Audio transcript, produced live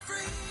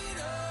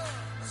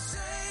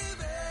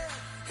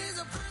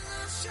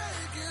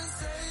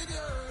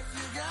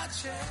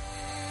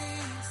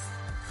chains.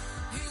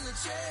 He's a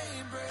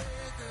chain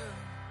breaker.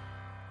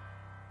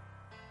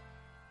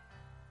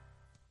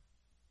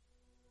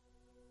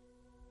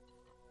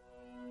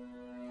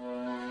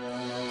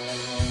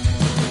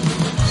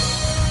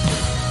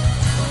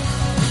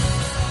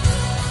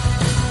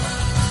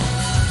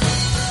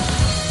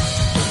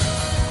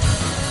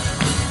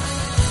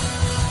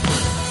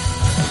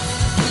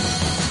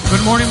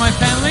 Good morning, my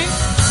family.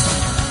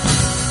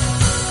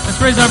 Let's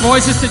raise our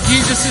voices to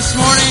Jesus this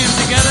morning and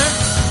together.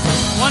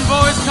 One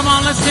voice, come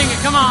on, let's sing it.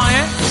 Come on,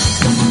 yeah?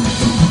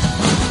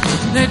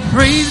 Let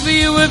praise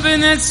be a weapon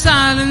that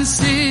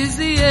silences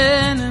the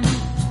enemy.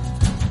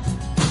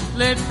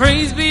 Let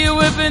praise be a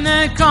weapon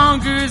that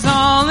conquers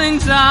all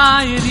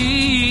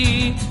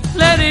anxiety.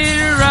 Let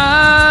it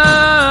rise.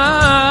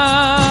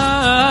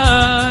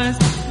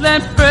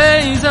 Let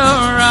praise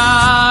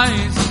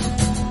arise.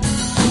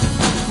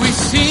 We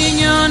sing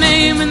your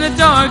name in the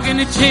dark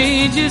and it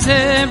changes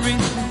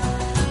everything.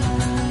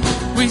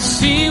 We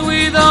sing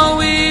with all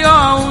we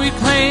are, we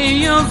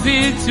claim your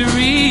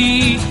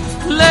victory.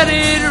 Let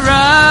it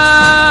rise.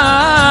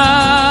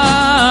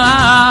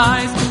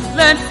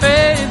 Let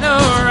faith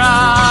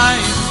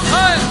arise.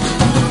 Hey.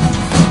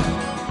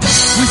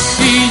 We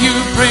see you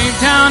break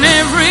down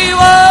every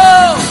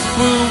wall.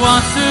 We'll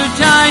watch the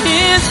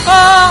giants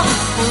fall.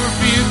 For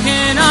fear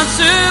cannot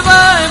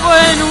survive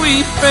when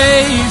we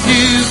praise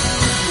you.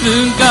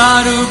 The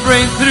God who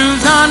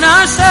breakthroughs on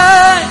our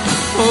side,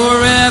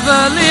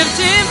 forever lift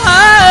him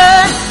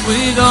high.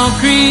 With all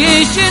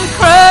creation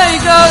cry,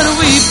 God,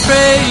 we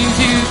praise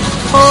you.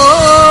 Oh,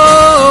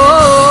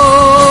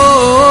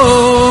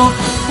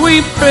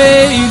 we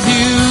praise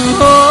you.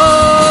 Oh,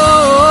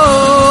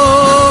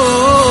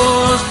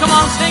 come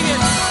on, sing it.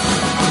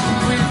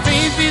 Will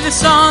faith be the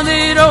song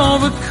that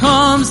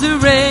overcomes the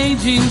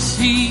raging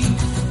sea?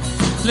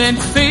 Let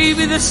faith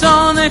be the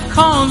song that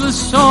calms the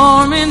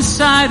storm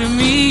inside of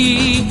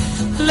me.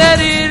 Let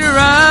it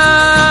rise.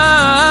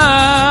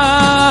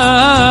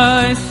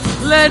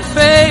 Let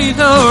faith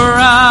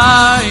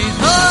arise.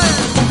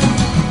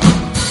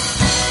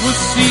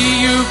 We'll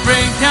see you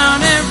break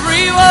down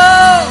every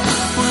wall.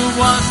 We'll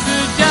watch the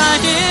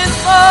giants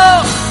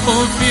fall.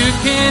 For fear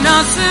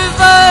cannot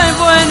survive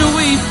when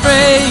we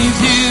praise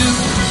you.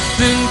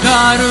 The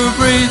God who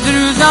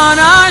breakthroughs on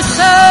our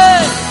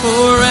side,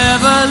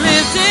 forever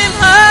lift him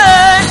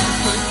high.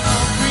 With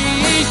all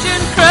creation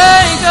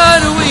cry,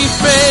 God, we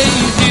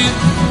praise you.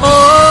 Oh,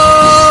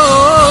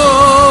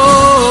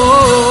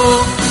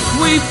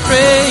 we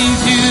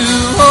praise you.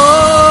 Oh,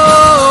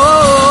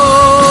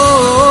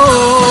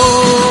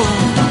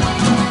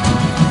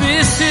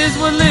 this is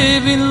what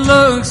living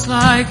looks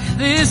like.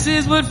 This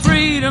is what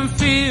freedom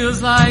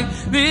feels like.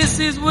 This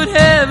is what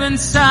heaven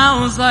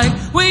sounds like.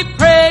 We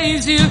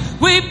praise you,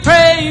 we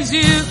praise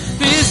you.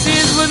 This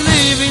is what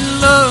living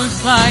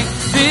looks like.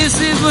 This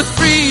is what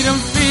freedom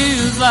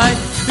feels like.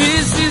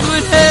 This is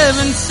what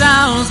heaven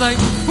sounds like.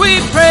 We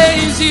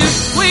praise you,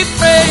 we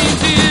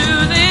praise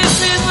you.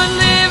 This is what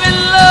living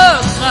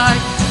looks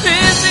like.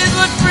 This is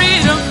what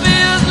freedom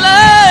feels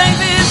like.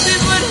 This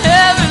is what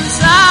heaven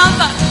sounds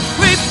like.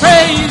 We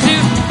praise you,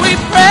 we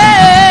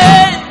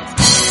praise.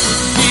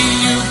 See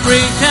you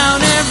break down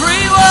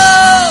every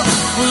wall.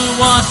 We'll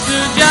watch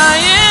the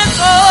giants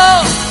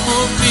fall.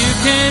 For fear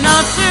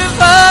cannot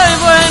survive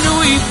when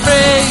we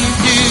praise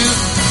you.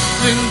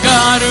 The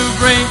God who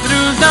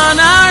breakthroughs on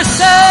our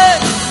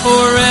side,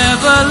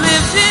 forever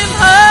lift him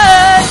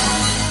high.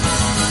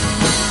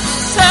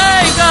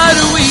 Say, God,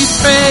 we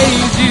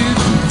praise you.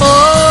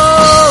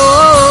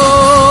 Oh,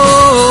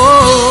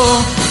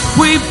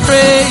 we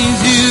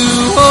praise you.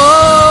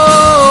 Oh,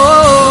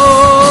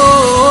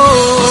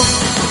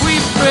 we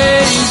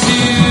praise you.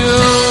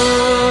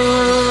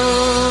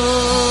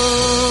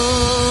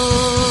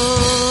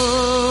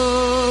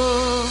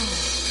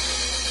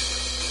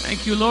 Thank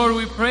you, Lord.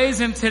 We praise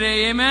him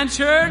today. Amen,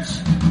 church?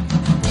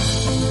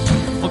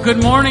 Well,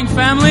 good morning,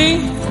 family.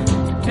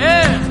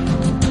 Yeah.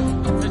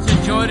 Such a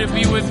joy to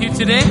be with you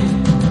today.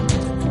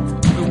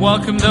 We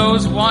welcome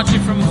those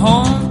watching from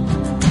home.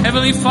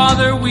 Heavenly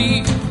Father,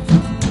 we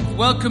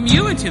welcome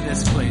you into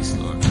this place,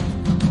 Lord.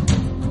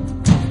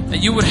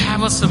 That you would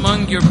have us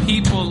among your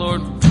people,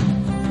 Lord.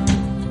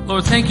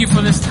 Lord, thank you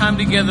for this time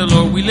together,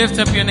 Lord. We lift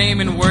up your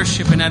name in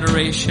worship and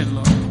adoration,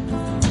 Lord.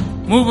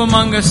 Move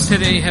among us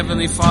today,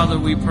 Heavenly Father,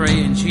 we pray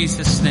in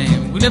Jesus'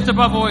 name. We lift up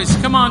our voice.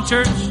 Come on,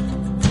 church.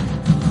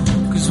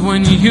 Because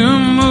when you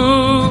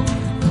move,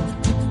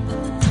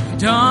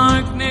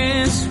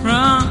 darkness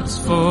runs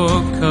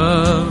for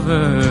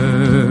cover.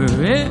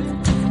 Yeah.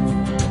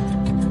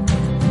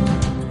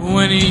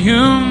 When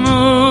you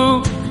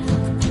move,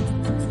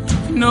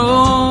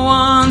 no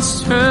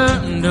one's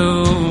turned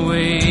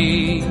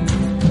away.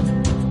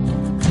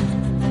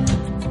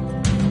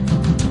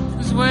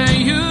 'Cause where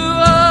you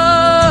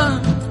are,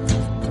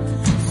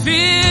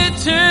 fear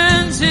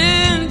turns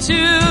into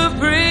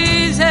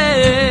praise.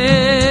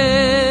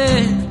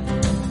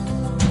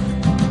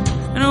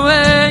 And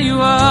where you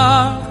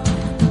are,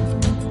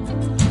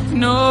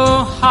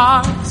 no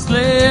hearts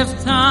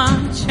left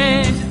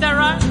unchanged. Is that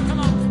right? Come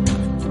on.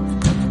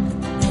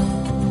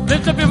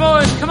 Lift up your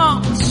voice, come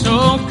on.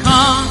 So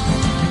come,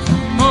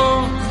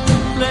 move,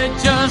 let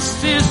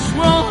justice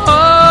roll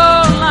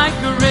like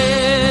a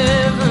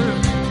river.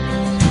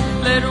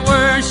 Let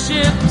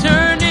worship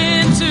turn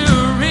into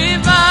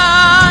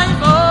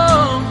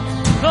revival.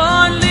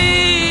 Lord,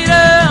 lead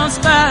us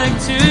back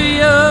to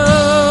you.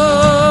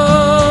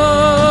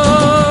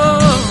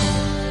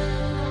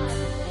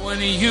 When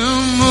you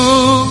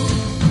move,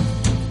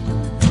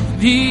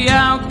 the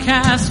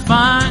outcast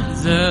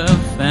finds a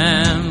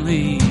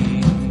family.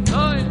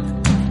 Oh, yeah.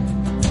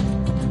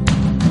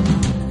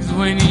 'Cause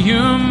when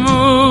you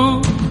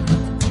move,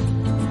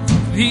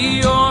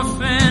 the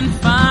orphan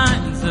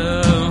finds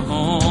a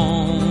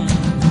home.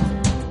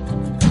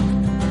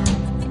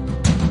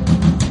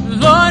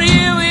 Lord,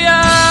 here we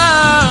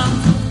are.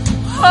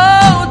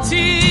 Oh,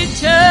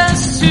 teach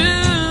us to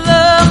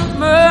love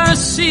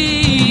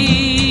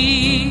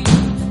mercy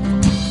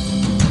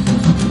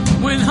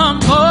with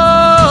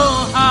humble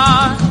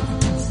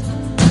hearts.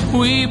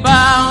 We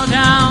bow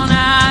down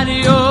at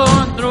your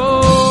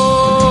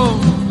throne.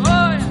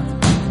 Oh, yeah.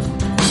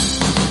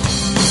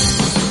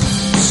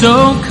 So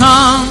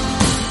come,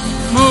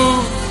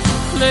 move,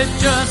 let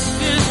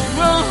justice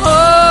roll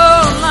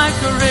like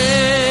a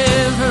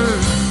river.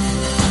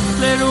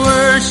 Let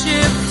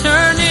worship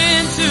turn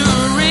into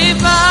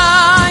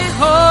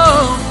revival.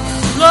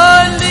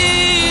 Lord,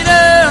 lead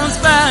us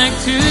back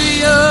to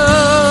you.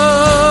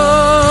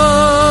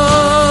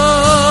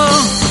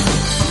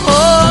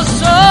 Oh,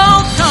 so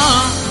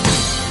come,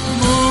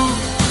 move,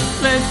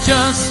 let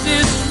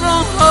justice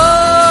roll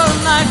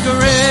like a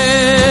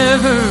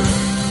river.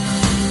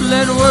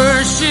 Let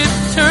worship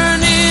turn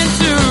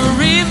into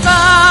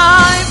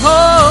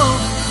revival.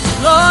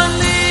 Lord,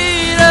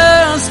 lead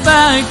us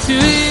back to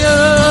you.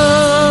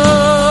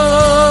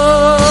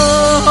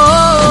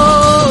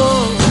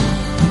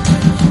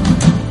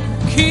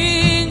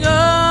 King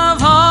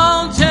of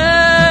all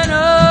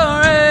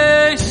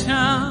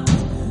generations,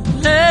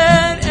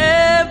 let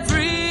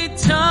every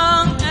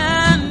tongue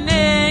and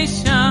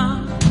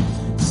nation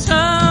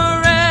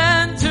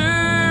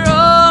surrender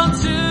all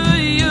to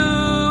you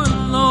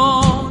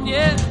alone.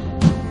 Yeah.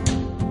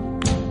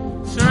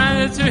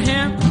 Surrender to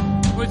him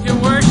with your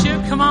worship.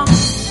 Come on.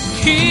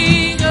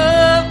 King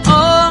of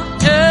all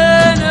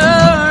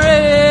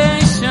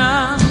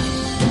generations,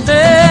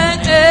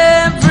 let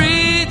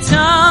every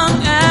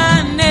tongue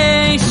and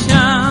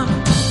nation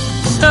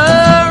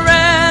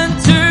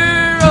surrender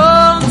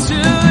all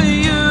to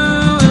you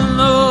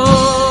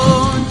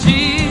alone,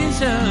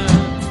 Jesus.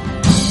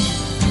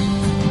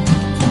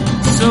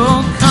 So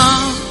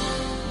come,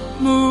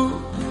 move,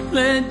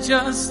 let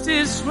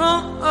justice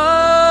roll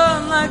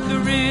like a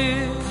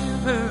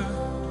river.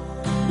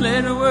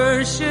 Let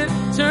worship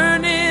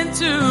turn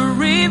into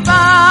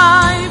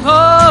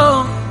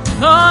revival.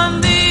 Lord,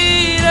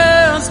 lead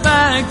us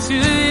back to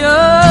you.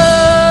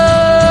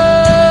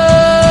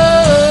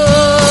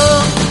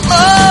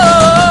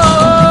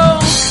 Oh,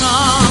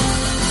 come,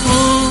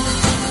 move,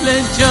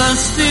 let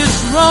justice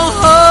roll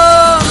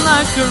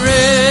like a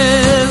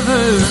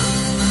river.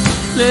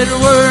 Let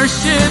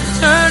worship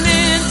turn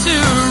into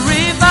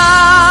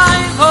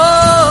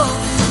revival.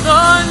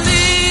 Lord,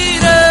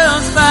 lead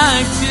us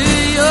back to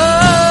you.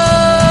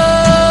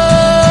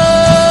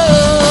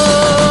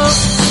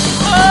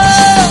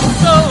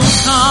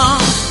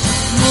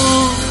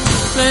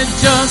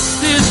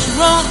 Justice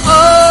roll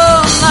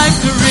like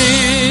a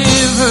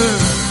river.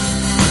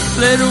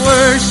 Let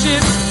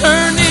worship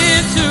turn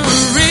into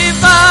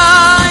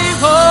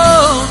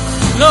revival.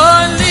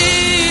 Lord,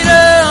 lead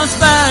us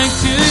back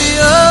to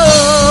you.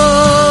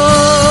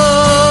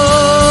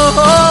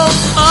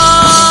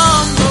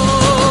 Come,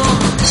 Lord,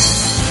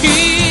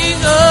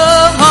 King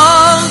of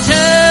all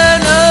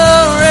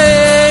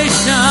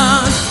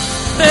generations,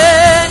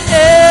 let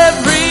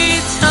every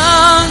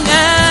tongue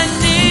and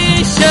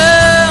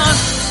nation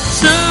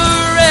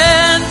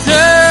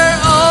surrender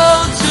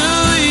all to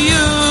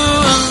you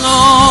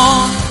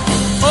alone.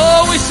 Oh,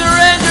 we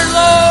surrender,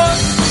 Lord.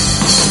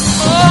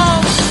 Oh,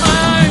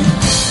 my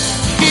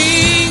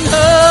King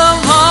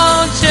of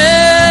all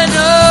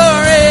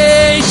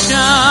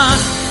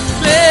generations,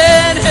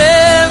 let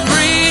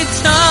every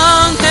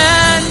tongue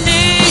and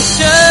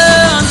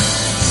nation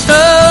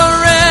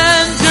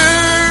surrender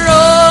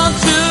all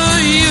to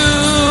you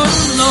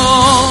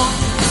alone.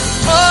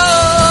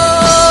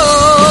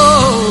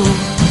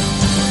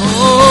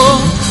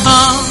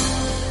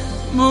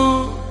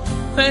 Move,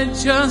 let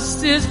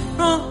justice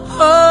roll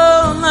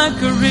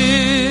like a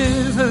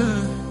river.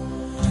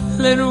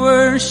 Let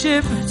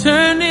worship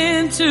turn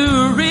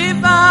into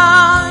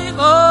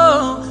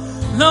revival.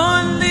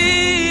 Lord,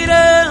 lead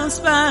us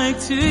back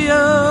to you.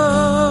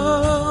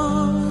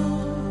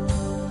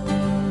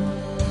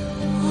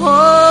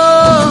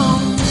 Oh,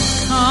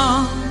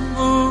 come,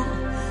 move,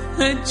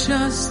 let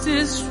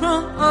justice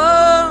roll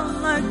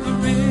like a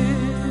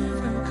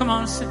river. Come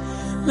on, say,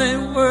 let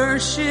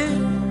worship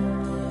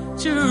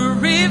to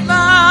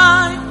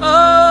revival.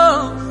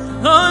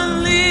 Lord,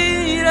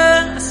 lead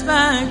us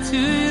back to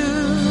you.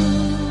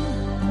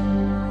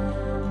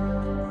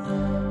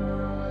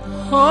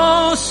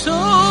 Oh,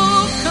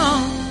 soul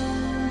come,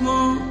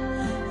 move,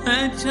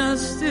 let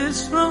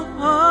justice flow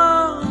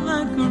on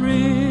like a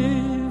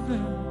river,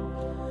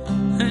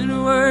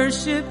 and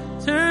worship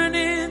turn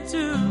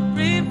into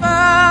revival.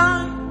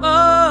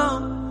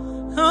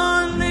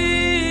 Oh,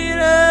 lead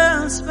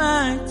us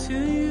back to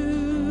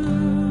you.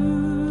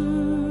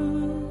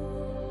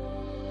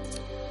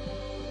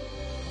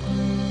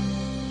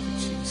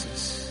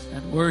 Jesus,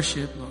 that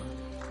worship, Lord.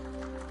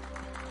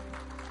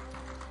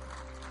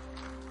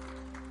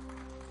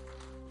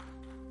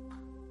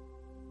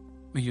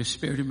 May your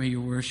spirit and may your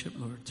worship,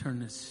 Lord, turn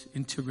this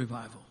into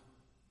revival.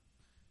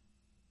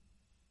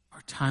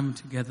 Our time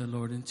together,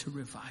 Lord, into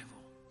revival.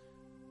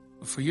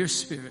 For your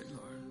spirit,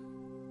 Lord.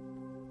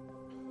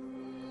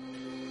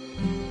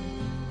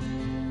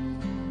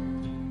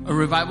 A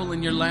revival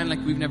in your land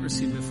like we've never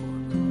seen before.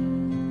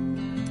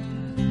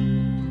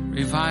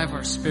 Revive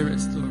our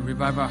spirits, Lord.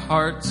 Revive our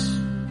hearts.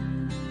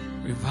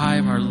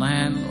 Revive our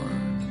land, Lord.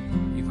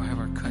 Revive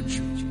our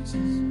country, Jesus.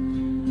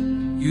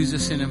 Use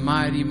us in a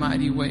mighty,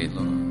 mighty way,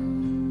 Lord.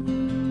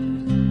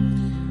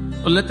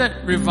 But let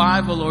that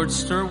revival, Lord,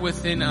 stir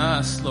within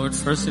us, Lord,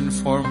 first and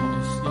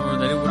foremost, Lord,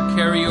 that it would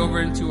carry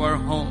over into our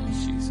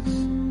homes, Jesus,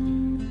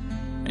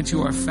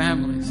 into our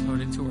families,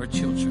 Lord, into our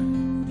children.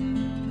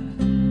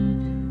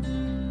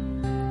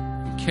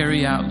 And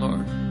carry out,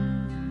 Lord,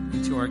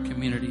 into our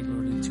community,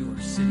 Lord, into our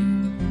city,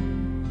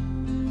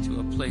 into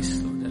a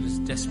place, Lord, that is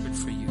desperate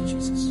for you,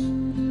 Jesus.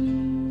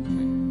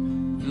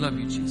 We love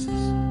you, Jesus.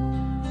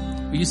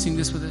 Will you sing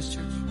this with us,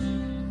 church?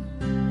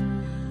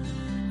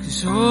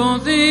 Cause all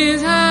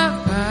things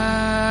have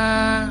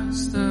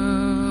passed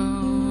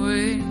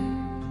away.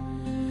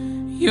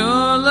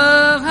 Your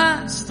love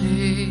has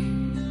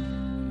stayed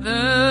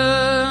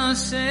the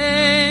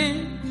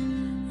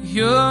same.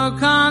 Your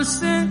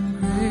constant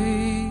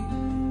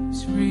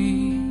grace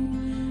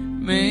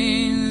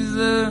remains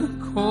the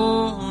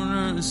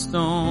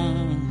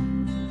cornerstone.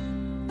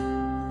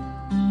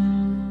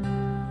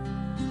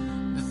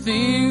 The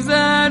things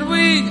that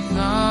we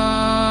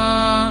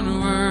thought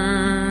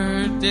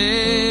were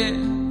dead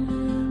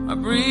are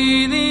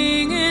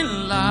breathing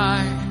in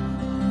life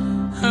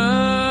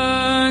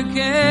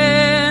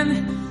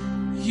again.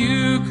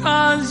 You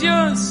cause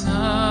your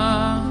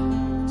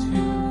sun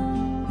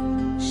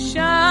to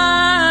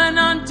shine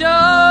on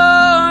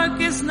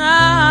darkest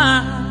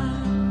night.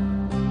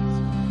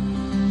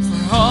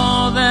 For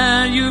all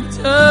that you've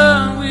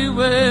done, we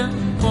will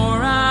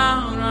pour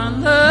out our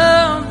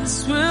love.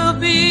 This will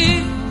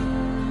be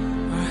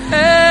our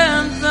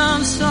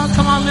anthem song.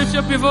 Come on, lift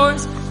up your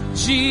voice.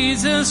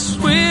 Jesus,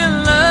 we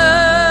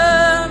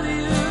love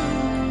you.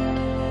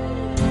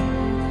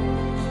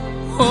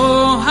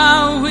 Oh,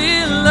 how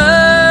we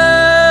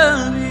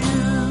love you.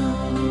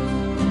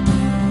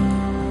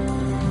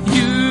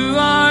 You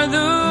are the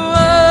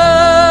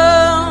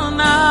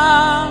one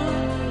our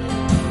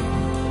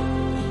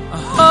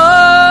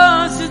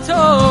hearts adore.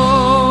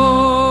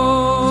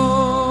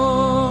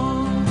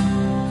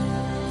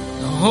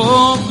 The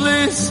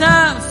hopeless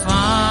have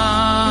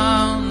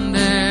found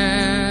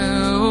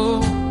their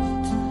hope.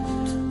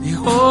 The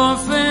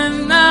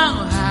orphan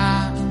now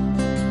has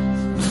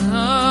a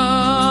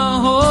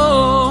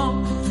home.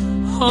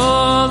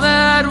 All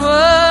that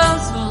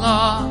was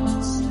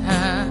lost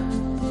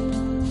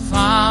has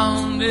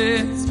found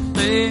its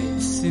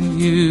place in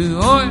you.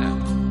 Oh yeah.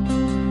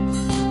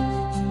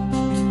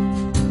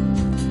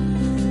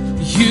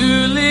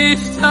 You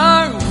lift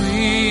our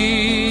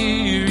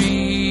weary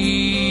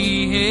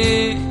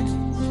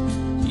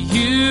heads.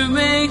 You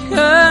make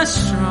us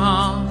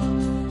strong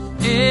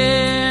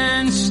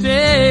instead.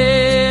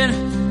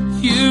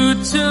 You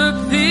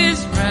took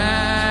these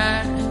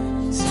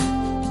rags,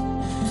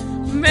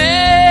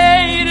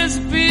 made us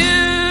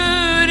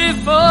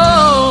beautiful.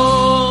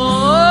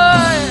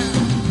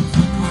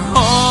 For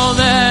all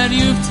that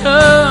you've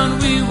done,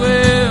 we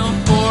will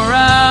pour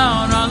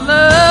out our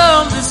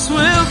love. This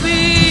will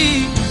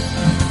be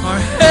our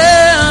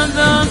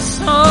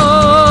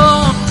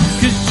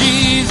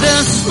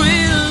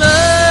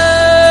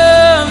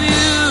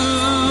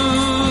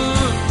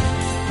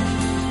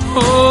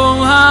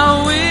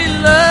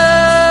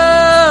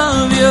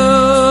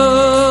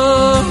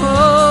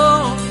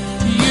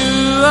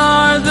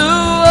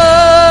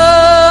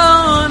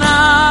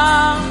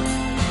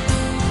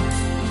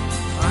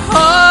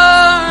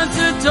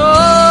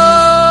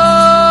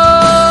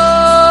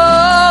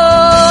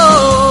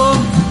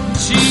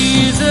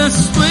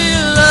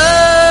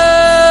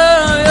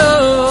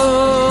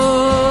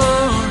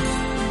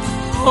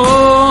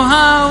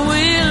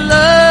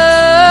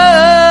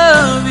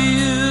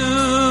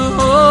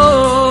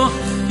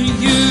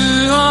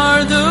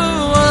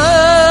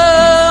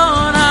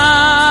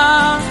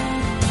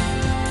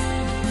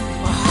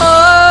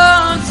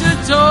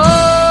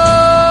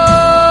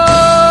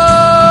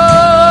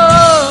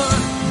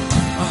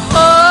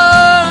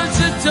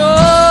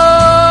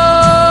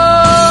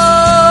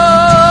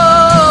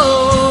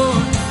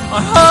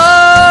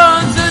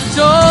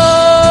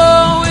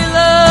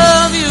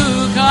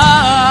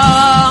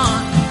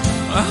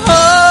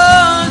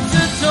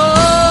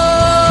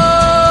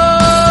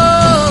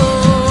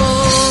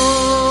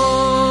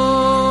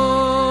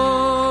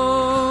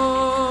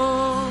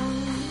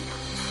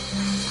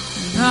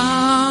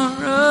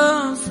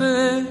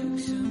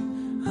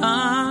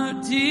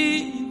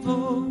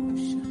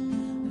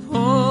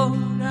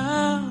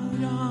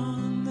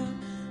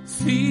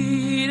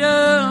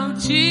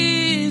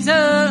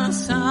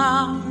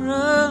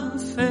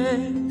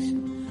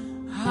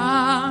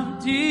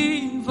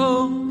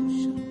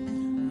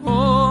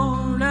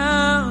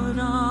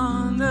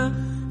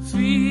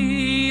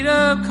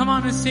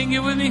on and sing it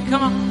with me.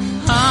 Come on.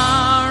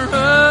 Our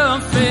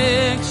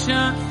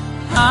affection,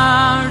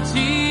 our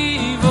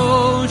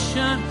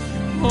devotion,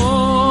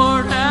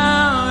 poured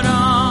out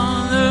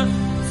on the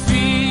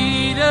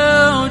feet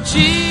of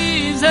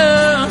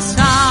Jesus.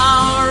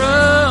 Our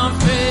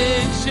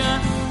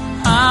affection,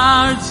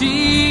 our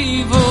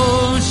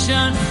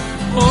devotion,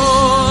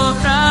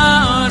 poured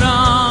out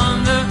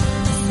on the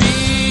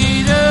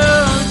feet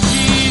of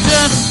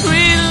Jesus.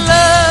 We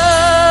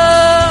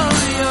love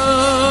you.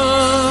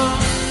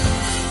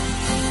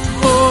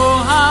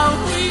 Oh, how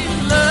we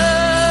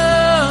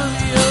love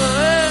you.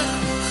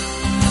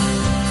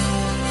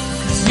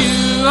 'Cause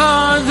you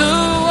are the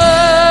one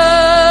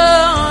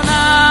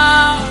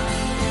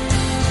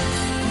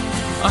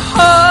our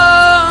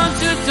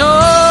hearts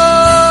adore.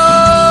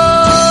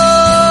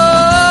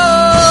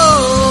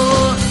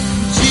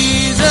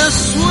 Jesus,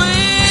 we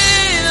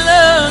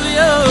love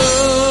you.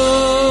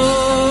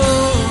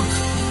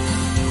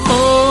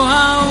 Oh,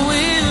 how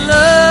we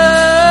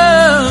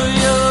love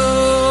you.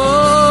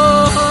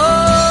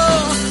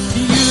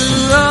 You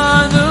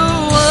are the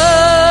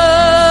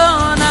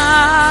one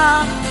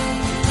our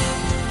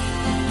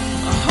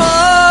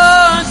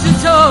hearts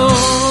adore.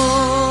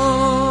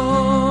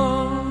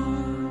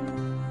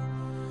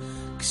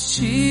 'Cause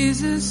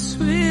Jesus,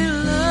 we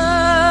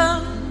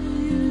love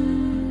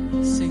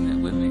you. Sing that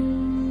with me.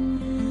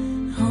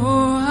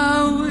 Oh,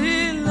 how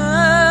we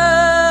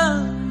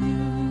love you.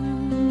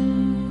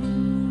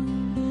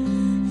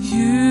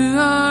 You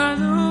are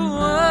the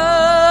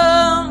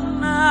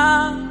one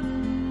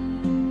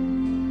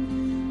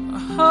our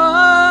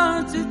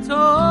hearts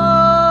adore.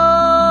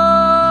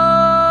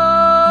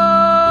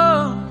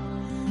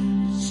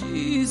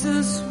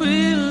 Jesus,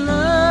 we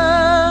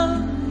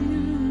love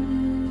you.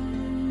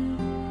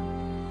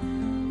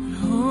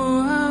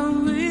 Oh, how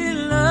we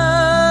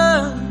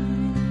love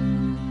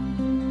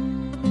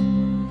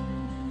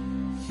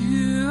you.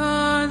 You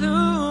are the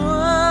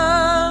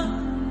one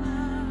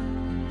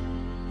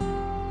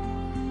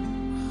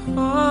our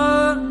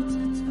hearts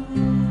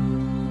adore.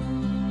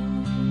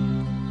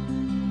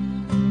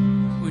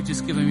 We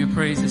just give him your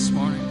praise this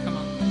morning. Come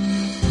on.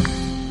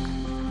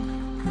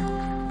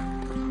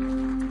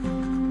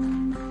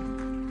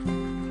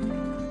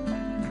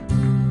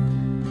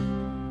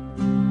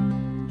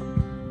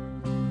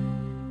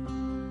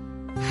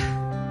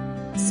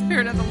 The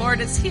Spirit of the Lord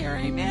is here.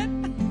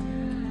 Amen.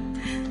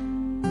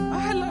 Oh,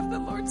 I love the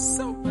Lord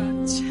so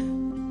much.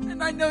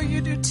 And I know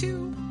you do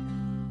too.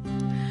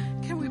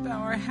 Can we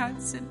bow our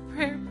heads in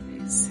prayer,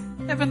 please?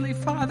 Heavenly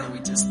Father, we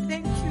just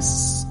thank you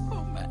so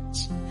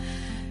much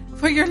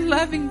for your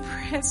loving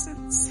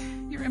presence,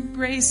 your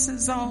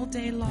embraces all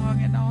day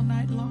long and all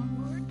night long,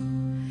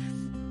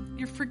 Lord.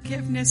 Your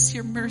forgiveness,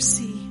 your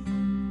mercy,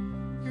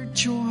 your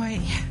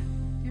joy,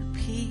 your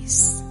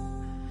peace.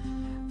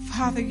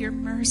 Father, your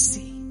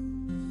mercy.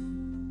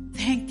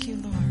 Thank you,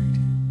 Lord.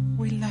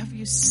 We love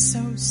you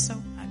so, so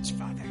much,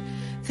 Father.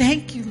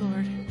 Thank you,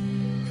 Lord,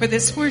 for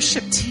this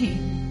worship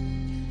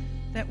team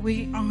that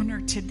we honor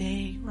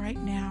today, right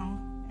now,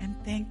 and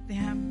thank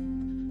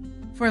them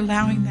for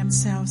allowing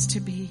themselves to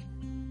be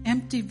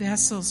empty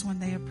vessels when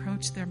they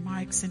approach their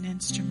mics and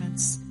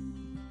instruments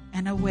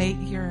and await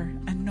your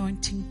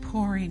anointing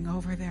pouring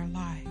over their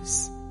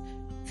lives.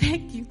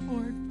 Thank you,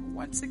 Lord, for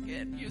once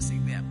again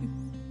using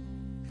them.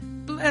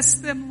 Bless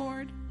them,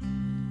 Lord.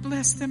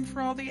 Bless them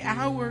for all the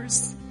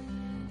hours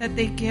that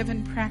they give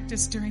and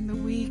practice during the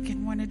week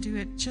and want to do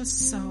it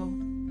just so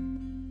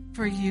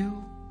for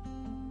you.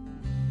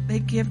 They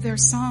give their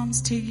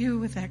psalms to you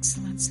with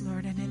excellence,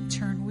 Lord, and in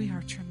turn we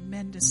are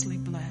tremendously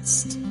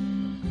blessed.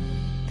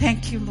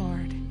 Thank you,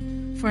 Lord,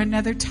 for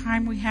another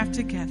time we have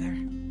together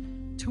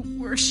to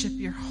worship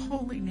your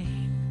holy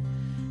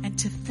name and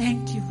to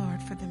thank you,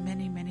 Lord, for the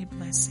many, many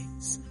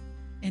blessings.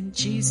 In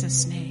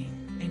Jesus'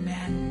 name,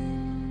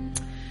 amen.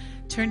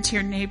 Turn to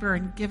your neighbor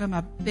and give him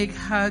a big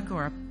hug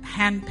or a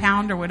hand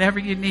pound or whatever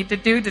you need to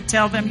do to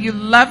tell them you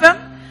love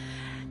them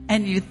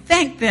and you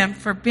thank them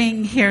for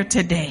being here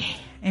today.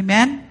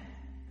 Amen.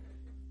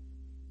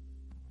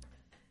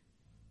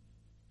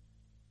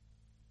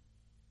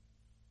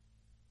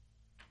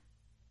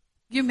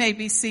 You may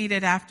be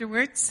seated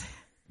afterwards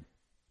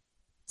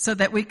so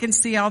that we can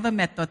see all the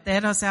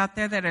metoteros out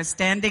there that are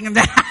standing in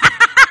the...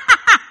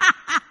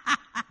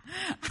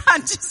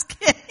 I'm just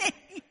kidding.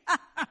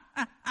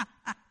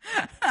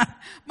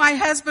 My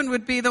husband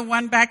would be the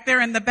one back there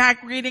in the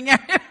back reading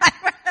everything.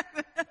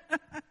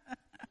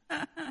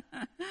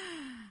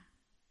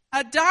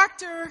 A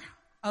doctor,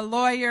 a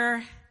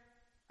lawyer,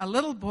 a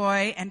little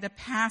boy, and a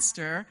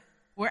pastor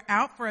were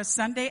out for a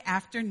Sunday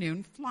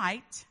afternoon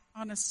flight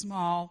on a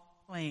small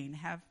plane.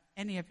 Have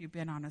any of you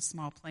been on a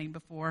small plane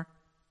before?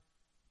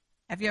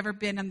 Have you ever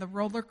been in the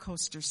roller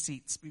coaster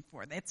seats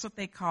before? That's what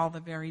they call the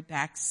very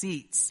back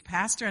seats.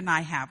 Pastor and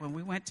I have. When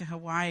we went to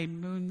Hawaii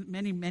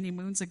many, many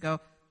moons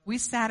ago, we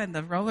sat in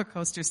the roller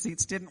coaster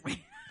seats, didn't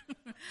we?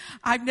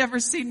 I've never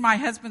seen my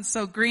husband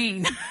so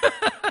green.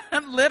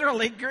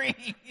 Literally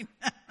green.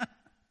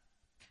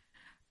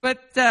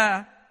 But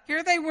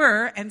here they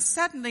were, and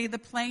suddenly the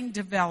plane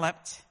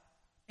developed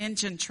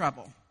engine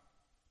trouble.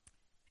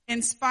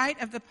 In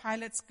spite of the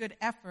pilot's good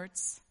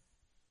efforts,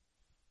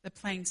 the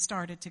plane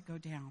started to go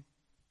down.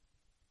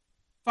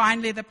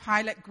 Finally, the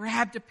pilot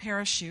grabbed a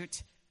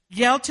parachute,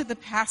 yelled to the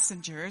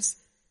passengers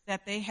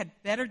that they had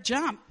better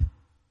jump,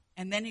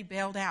 and then he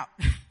bailed out.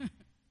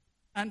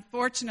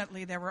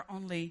 Unfortunately, there were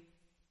only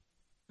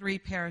 3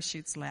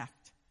 parachutes left.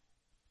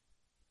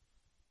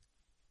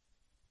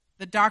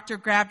 The doctor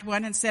grabbed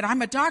one and said,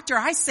 "I'm a doctor.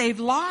 I save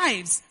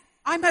lives.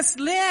 I must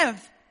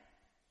live."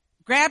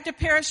 Grabbed a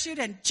parachute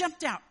and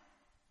jumped out.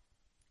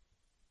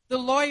 The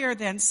lawyer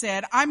then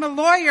said, "I'm a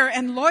lawyer,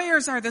 and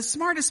lawyers are the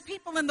smartest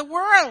people in the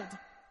world.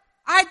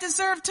 I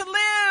deserve to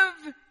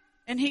live."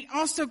 And he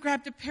also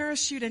grabbed a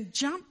parachute and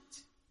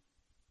jumped.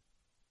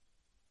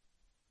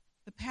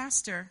 The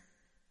pastor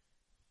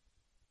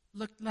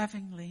looked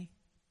lovingly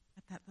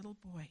at that little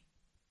boy.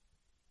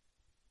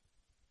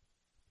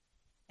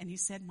 And he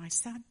said, "My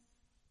son,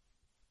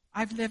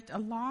 I've lived a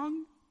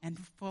long and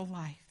full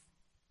life.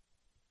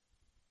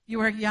 You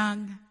are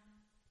young,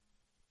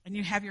 and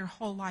you have your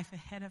whole life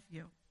ahead of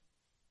you.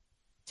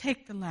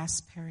 Take the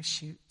last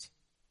parachute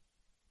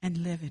and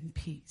live in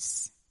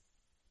peace."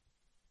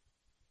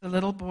 The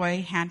little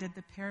boy handed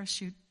the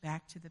parachute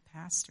back to the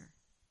pastor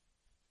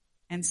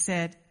and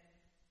said,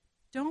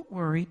 "Don't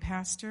worry,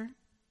 Pastor.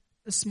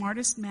 The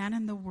smartest man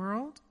in the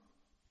world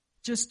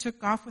just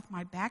took off with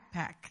my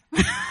backpack."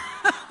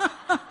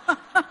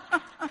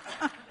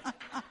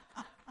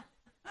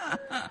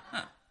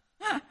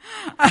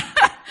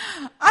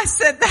 I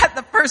said that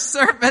the first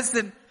service,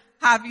 and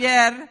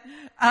Javier,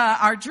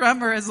 our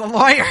drummer, is a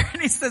lawyer,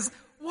 and he says,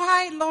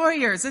 "Why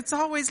lawyers? It's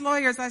always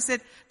lawyers." I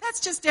said, "That's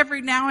just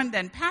every now and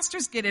then.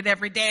 Pastors get it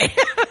every day."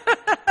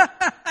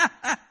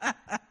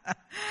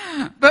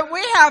 But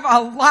we have a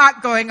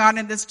lot going on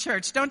in this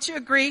church. Don't you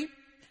agree?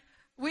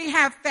 We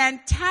have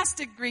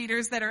fantastic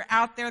greeters that are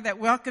out there that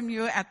welcome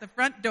you at the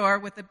front door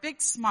with a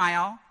big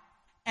smile.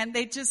 And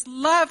they just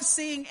love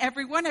seeing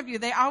every one of you.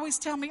 They always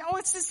tell me, "Oh,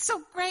 it's just so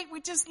great.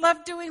 We just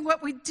love doing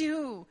what we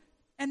do."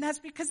 And that's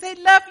because they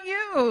love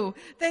you.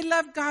 They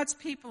love God's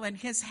people in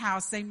His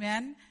house.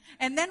 Amen.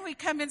 And then we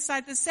come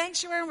inside the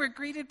sanctuary and we're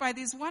greeted by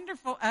these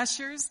wonderful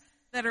ushers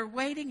that are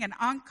waiting and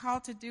on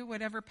call to do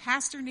whatever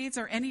pastor needs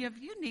or any of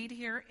you need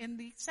here in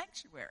the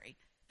sanctuary.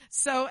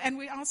 So, and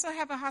we also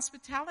have a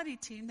hospitality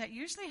team that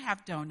usually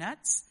have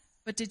donuts.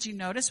 But did you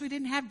notice we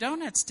didn't have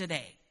donuts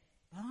today?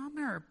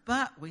 Bummer,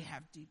 but we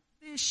have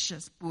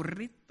delicious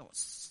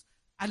burritos.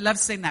 I love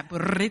saying that,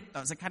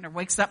 burritos. It kind of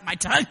wakes up my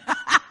tongue.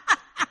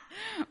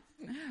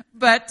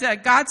 But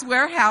God's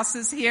Warehouse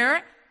is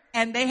here,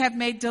 and they have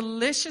made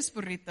delicious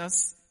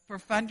burritos for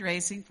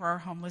fundraising for our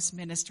homeless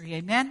ministry.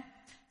 Amen?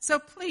 So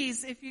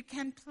please, if you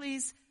can,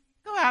 please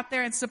go out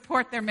there and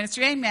support their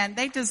ministry. Amen.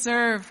 They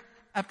deserve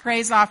a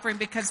praise offering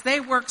because they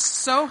work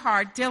so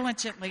hard,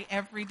 diligently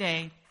every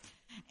day.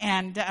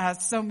 And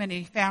so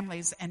many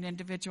families and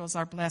individuals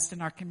are blessed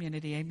in our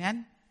community.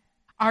 Amen?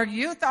 Our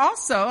youth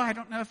also, I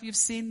don't know if you've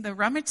seen the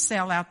rummage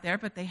sale out there,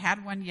 but they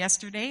had one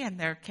yesterday and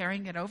they're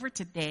carrying it over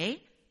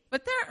today.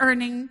 But they're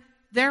earning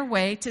their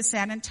way to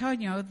San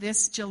Antonio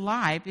this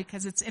July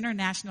because it's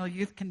International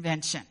Youth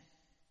Convention.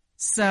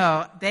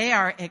 So they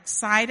are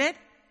excited,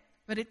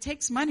 but it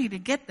takes money to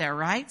get there,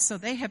 right? So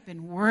they have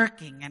been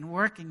working and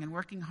working and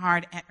working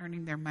hard at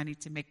earning their money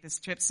to make this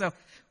trip. So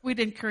we'd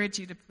encourage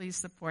you to please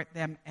support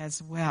them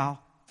as well.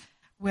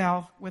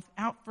 Well,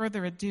 without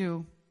further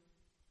ado,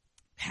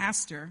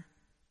 Pastor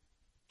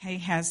He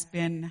has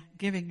been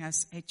giving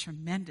us a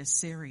tremendous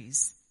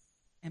series,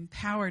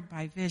 Empowered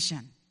by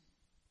Vision.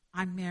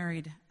 I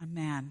married a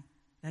man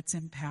that's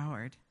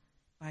empowered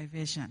by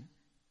vision.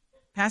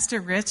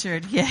 Pastor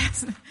Richard,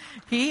 yes,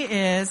 he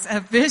is a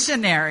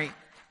visionary.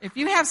 If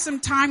you have some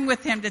time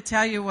with him to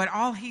tell you what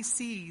all he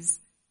sees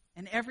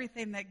and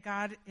everything that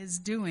God is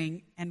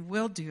doing and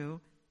will do,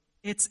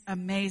 it's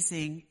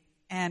amazing.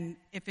 And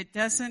if it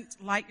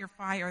doesn't light your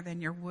fire,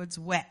 then your wood's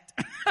wet.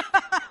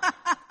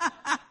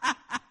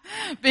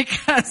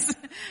 Because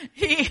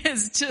he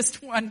is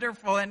just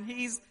wonderful, and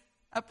he's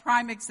a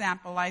prime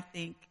example, I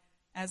think,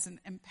 as an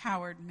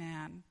empowered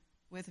man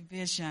with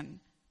vision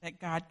that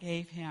God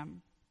gave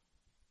him.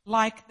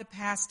 Like the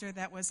pastor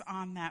that was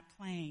on that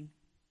plane,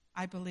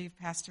 I believe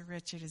Pastor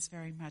Richard is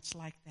very much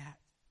like that.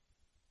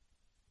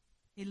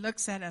 He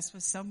looks at us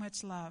with so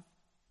much love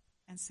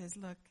and says,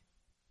 "Look,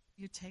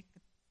 you take the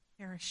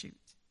parachute.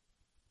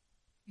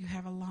 You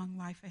have a long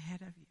life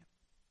ahead of you.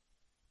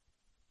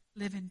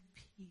 Live in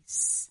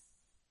peace."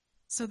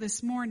 So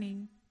this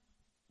morning,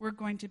 we're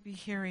going to be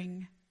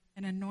hearing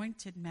an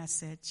anointed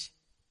message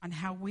on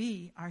how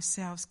we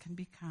ourselves can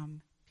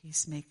become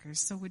peacemakers.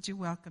 So would you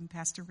welcome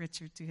Pastor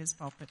Richard to his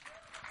pulpit?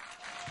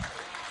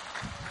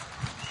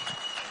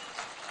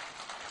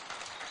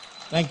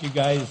 Thank you,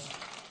 guys.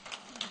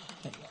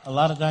 A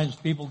lot of times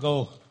people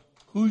go,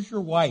 "Who's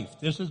your wife?"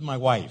 This is my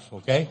wife,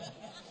 okay?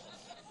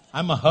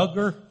 I'm a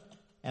hugger,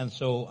 and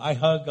so I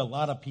hug a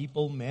lot of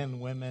people, men,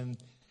 women,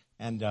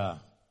 and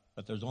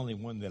but there's only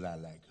one that I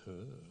like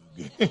hug.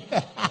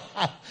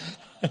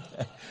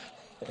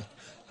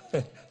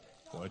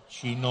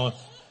 Cochinos.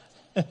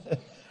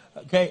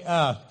 Okay,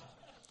 I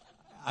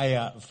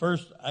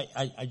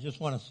just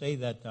want to say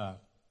that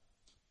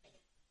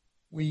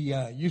we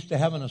used to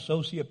have an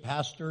associate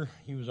pastor.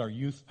 He was our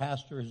youth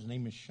pastor. His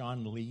name is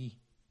Sean Lee.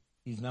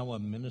 He's now a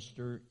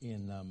minister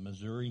in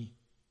Missouri,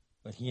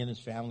 but he and his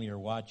family are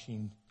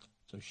watching.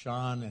 So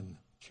Sean and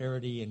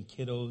Charity and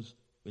kiddos,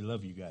 we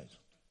love you guys.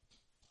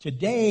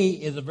 Today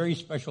is a very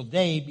special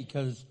day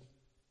because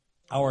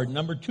our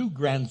number 2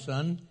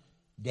 grandson,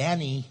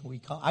 Danny,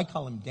 I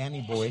call him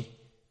Danny Boy,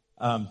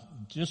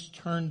 just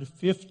turned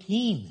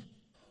 15.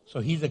 So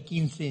he's a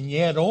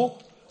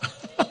quinceañero.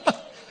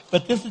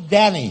 But this is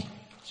Danny.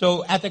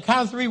 So at the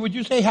count of 3, would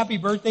you say happy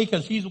birthday?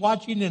 Because he's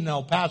watching in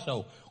El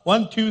Paso.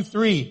 1, 2,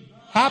 3.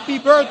 Happy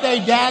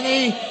birthday,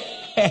 Danny.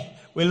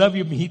 We love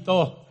you,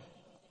 mijito.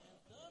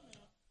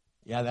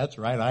 Yeah, that's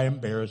right. I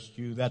embarrassed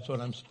you. That's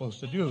what I'm supposed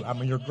to do.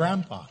 I'm your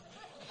grandpa.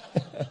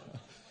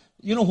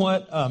 You know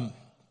what?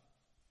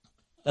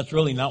 That's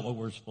really not what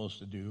we're supposed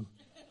to do.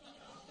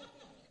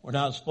 We're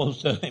not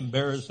supposed to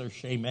embarrass or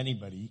shame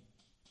anybody,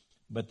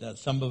 but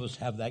some of us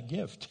have that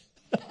gift.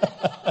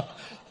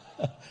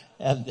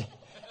 and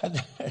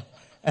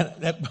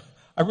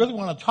I really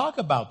want to talk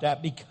about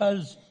that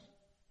because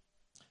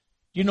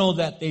you know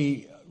that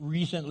they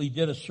recently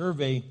did a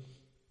survey.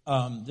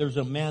 There's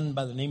a man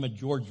by the name of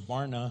George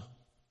Barna,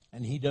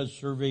 and he does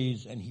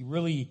surveys, and he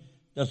really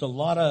does a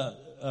lot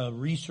of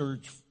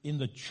research in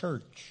the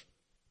church.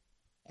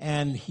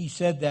 And he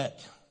said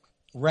that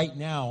right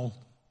now,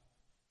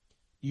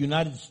 the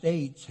United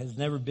States has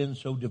never been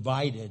so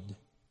divided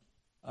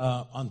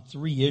on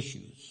 3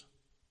 issues.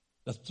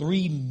 The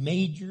 3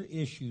 major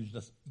issues,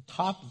 the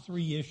top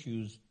 3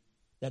 issues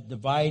that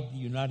divide the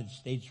United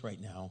States right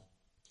now.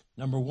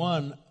 Number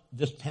 1,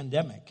 this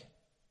pandemic,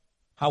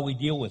 how we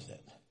deal with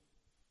it.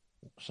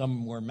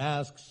 Some wear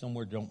masks, some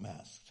don't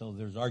mask. So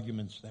there's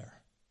arguments there.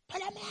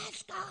 Put a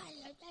mask on.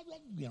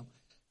 You know.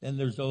 Then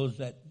there's those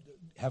that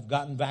have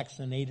gotten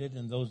vaccinated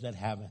and those that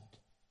haven't.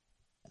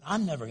 And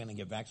I'm never going to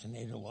get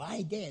vaccinated. Well,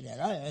 I did.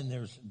 And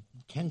there's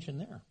tension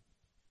there.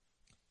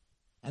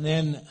 And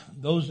then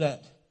those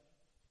that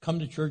come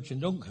to church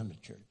and don't come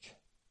to church.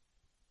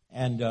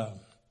 And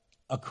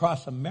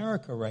across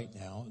America right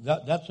now,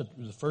 that's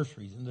the first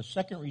reason. The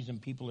second reason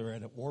people are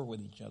at war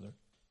with each other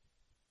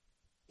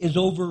is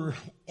over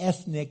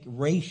ethnic,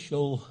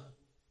 racial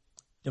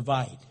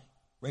divide,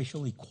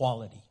 racial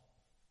equality.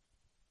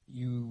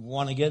 You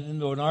want to get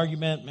into an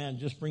argument, man,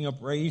 just bring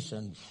up race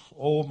and,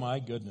 oh my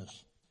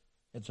goodness,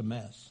 it's a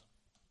mess.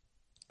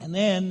 And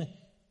then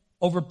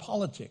over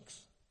politics.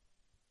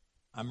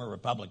 I'm a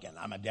Republican,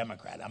 I'm a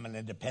Democrat, I'm an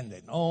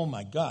independent. Oh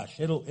my gosh,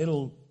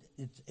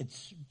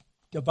 it's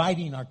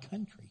dividing our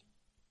country.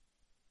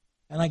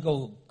 And I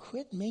go,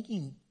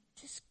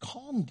 just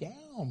calm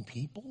down,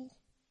 people.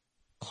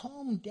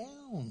 Calm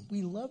down.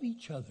 We love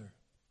each other.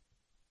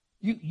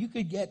 You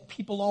could get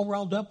people all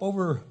riled up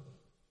over,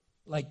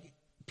 like,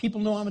 people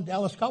know I'm a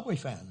Dallas Cowboy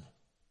fan.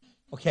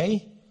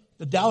 Okay?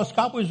 The Dallas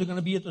Cowboys are going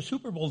to be at the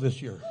Super Bowl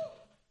this year.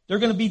 They're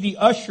going to be the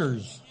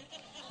ushers.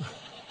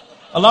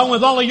 Along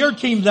with all of your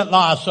teams that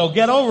lost, so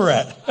get over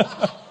it.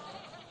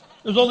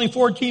 There's only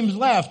 4 teams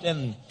left,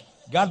 and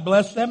God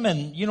bless them,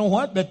 and you know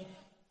what? But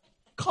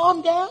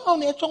calm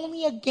down. It's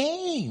only a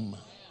game.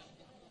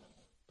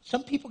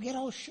 Some people get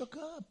all shook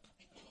up.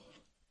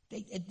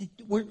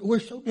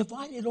 We're so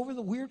divided over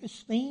the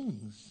weirdest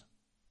things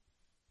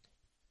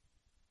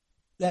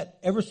that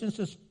ever since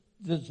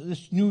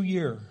this new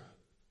year,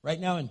 right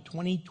now in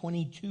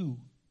 2022,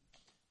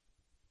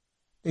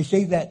 they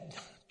say that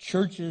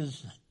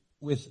churches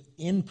with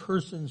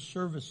in-person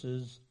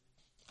services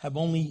have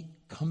only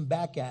come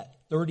back at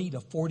 30 to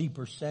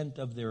 40%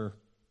 of their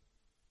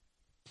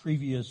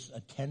previous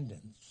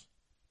attendance.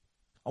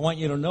 I want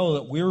you to know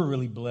that we're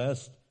really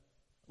blessed.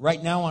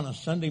 Right now on a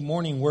Sunday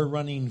morning, we're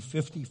running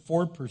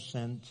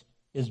 54%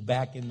 is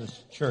back in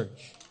this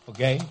church,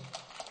 okay?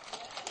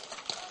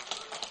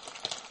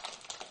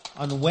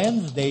 On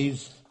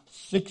Wednesdays,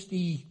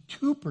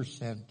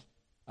 62%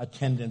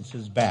 attendance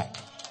is back.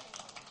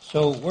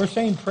 So we're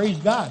saying praise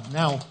God.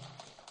 Now,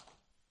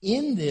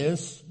 in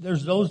this,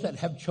 there's those that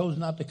have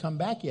chosen not to come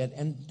back yet,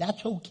 and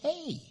that's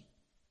okay.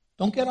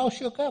 Don't get all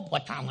shook up.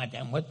 What's wrong with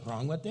them? What's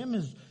wrong with them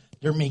is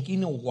they're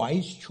making a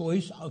wise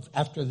choice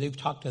after they've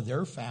talked to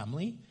their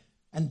family,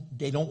 and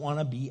they don't want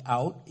to be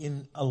out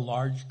in a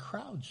large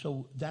crowd.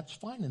 So that's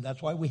fine, and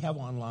that's why we have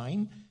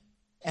online.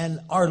 And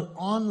our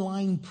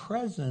online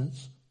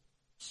presence,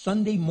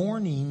 Sunday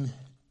morning,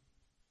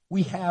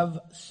 we have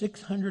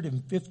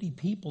 650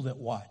 people that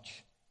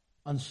watch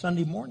on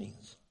Sunday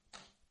mornings.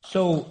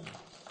 So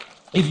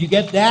if you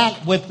get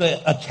that with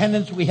the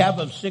attendance we have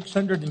of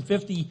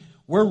 650,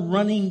 we're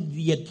running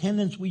the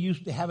attendance we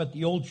used to have at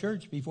the old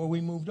church before we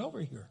moved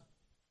over here.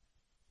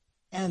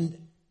 And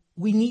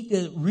we need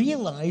to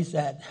realize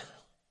that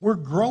we're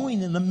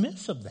growing in the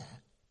midst of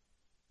that.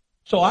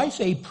 So I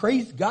say,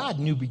 praise God,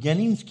 New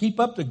Beginnings.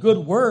 Keep up the good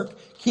work.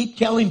 Keep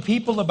telling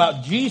people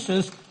about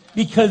Jesus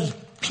because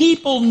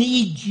people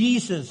need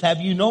Jesus.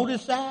 Have you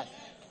noticed that?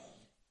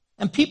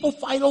 And people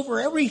fight over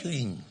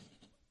everything.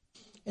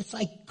 It's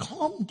like,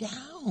 calm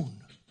down.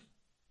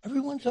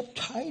 Everyone's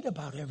uptight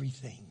about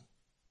everything.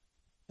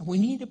 And we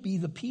need to be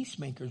the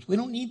peacemakers. We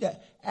don't need to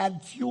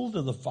add fuel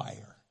to the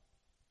fire.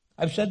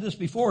 I've said this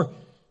before.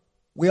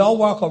 We all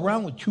walk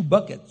around with 2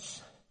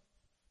 buckets.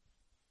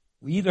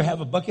 We either have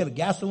a bucket of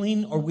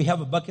gasoline or we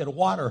have a bucket of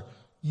water.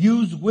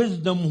 Use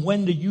wisdom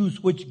when to use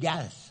which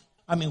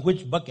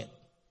bucket.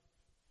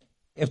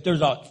 If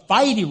there's a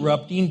fight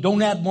erupting,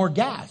 don't add more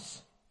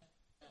gas.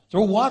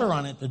 Throw water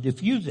on it to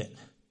diffuse it.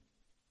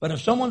 But if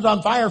someone's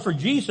on fire for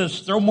Jesus,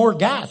 throw more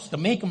gas to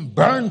make them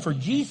burn for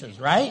Jesus,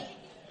 right?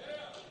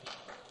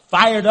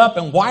 Fired up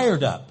and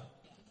wired up.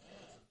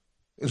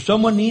 If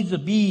someone needs to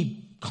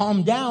be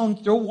calmed down,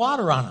 throw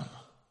water on them.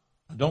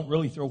 Don't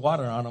really throw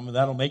water on them, and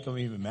that'll make them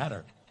even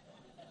madder.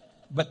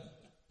 But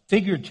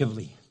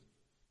figuratively.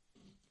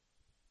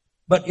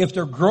 But if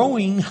they're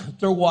growing,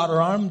 throw water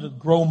on them to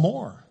grow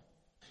more.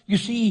 You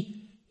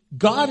see,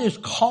 God is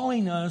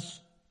calling us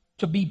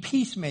to be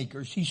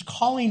peacemakers. He's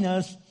calling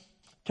us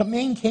to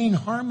maintain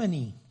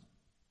harmony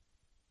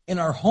in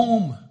our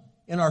home,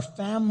 in our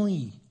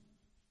family,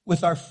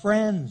 with our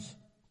friends,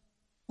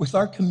 with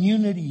our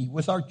community,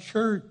 with our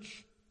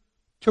church,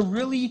 to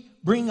really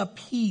bring a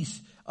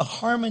peace, a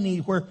harmony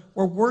where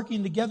we're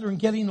working together and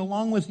getting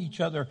along with each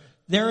other.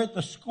 There at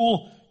the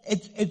school,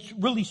 it's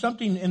really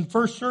something. In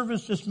first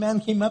service, this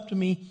man came up to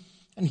me,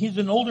 and he's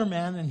an older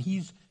man, and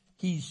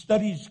he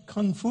studies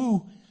Kung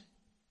Fu.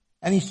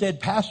 And he said,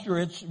 Pastor,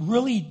 it's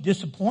really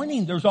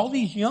disappointing. There's all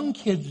these young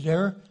kids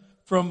there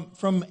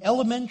from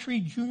elementary,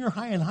 junior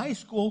high, and high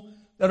school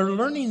that are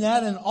learning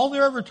that, and all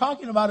they're ever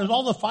talking about is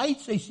all the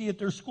fights they see at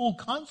their school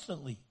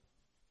constantly.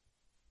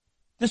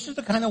 This is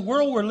the kind of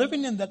world we're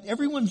living in, that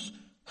everyone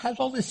has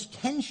all this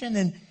tension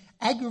and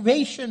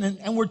aggravation,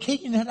 and we're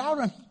taking it out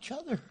on each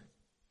other.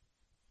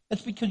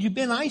 That's because you've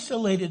been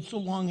isolated so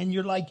long, and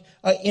you're like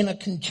in a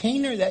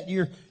container that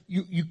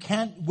you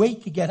can't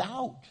wait to get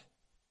out.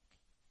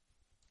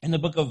 In the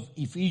book of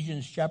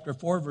Ephesians chapter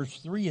 4, verse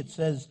 3, it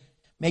says,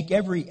 make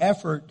every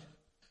effort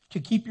to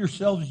keep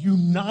yourselves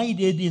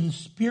united in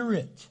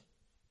spirit.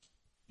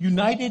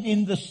 United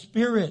in the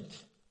Spirit.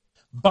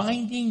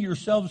 Binding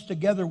yourselves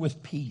together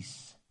with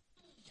peace.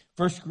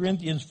 1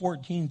 Corinthians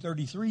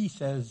 14:33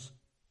 says,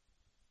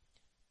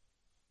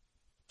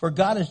 for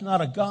God is not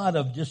a God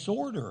of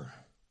disorder.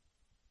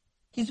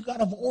 He's a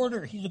God of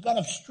order. He's a God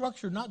of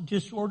structure, not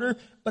disorder,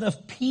 but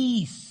of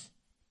peace.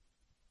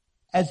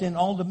 As in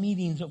all the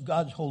meetings of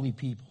God's holy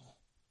people.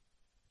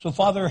 So,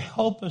 Father,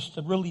 help us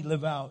to really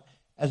live out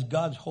as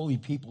God's holy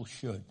people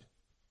should.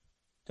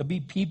 To be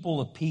people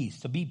of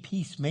peace, to be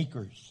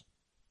peacemakers,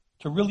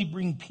 to really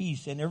bring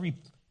peace in every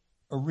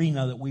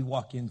arena that we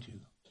walk into.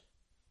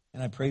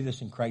 And I pray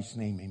this in Christ's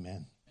name,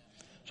 amen.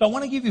 So I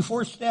want to give you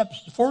 4 steps,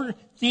 4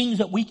 things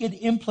that we could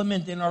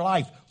implement in our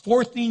life,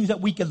 4 things that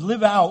we could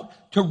live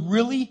out to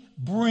really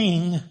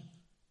bring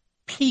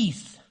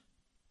peace,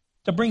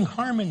 to bring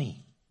harmony.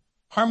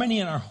 Harmony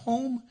in our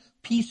home,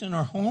 peace in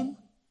our home,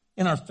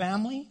 in our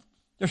family.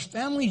 There's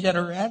families that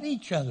are at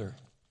each other.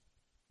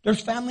 There's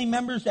family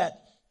members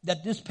that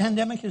this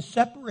pandemic has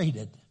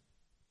separated.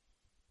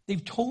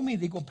 They've told me,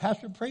 they go,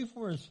 Pastor, pray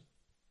for us.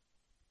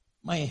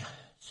 My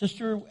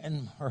sister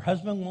and her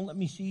husband won't let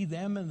me see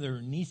them and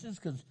their nieces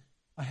because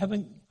I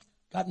haven't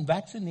gotten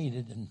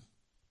vaccinated.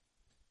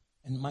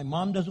 And my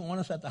mom doesn't want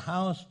us at the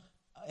house,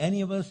 any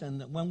of us.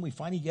 And when we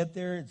finally get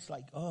there, it's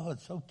like, oh,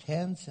 it's so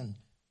tense. And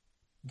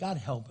God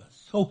help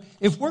us. So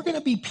if we're going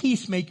to be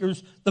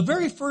peacemakers, the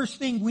very first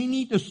thing we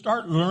need to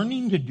start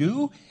learning to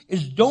do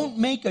is don't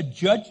make a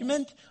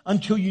judgment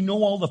until you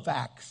know all the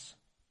facts.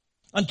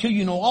 Until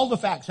you know all the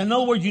facts. In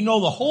other words, you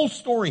know the whole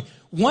story.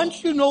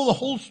 Once you know the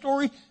whole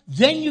story,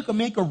 then you can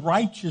make a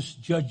righteous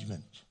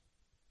judgment.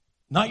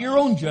 Not your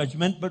own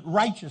judgment, but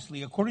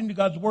righteously, according to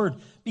God's word.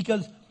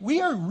 Because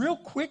we are real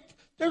quick.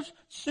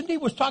 Cindy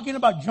was talking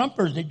about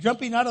jumpers. They're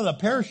jumping out of the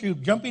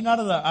parachute, jumping out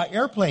of the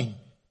airplane.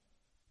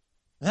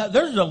 Now,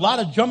 there's a lot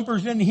of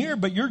jumpers in here,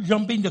 but you're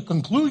jumping to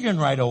conclusion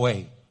right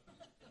away.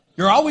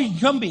 You're always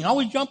jumping,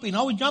 always jumping,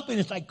 always jumping.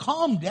 It's like,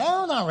 calm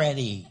down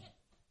already.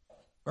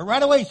 But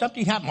right away,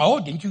 something happened. Oh,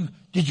 did you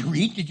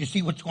read? Did you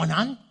see what's going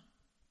on?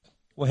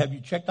 Well, have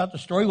you checked out the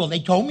story? Well, they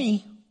told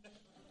me.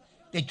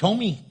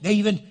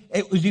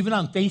 It was even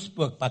on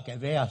Facebook, pa que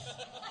veas.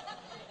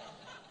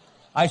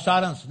 I saw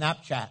it on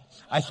Snapchat.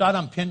 I saw it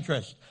on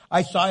Pinterest.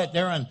 I saw it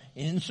there on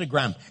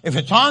Instagram. If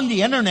it's on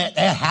the internet, it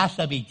has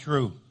to be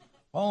true.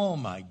 Oh,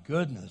 my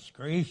goodness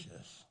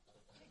gracious.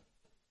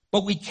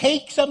 But we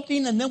take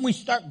something and then we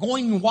start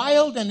going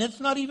wild, and it's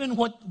not even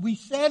what we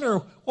said or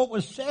what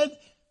was said.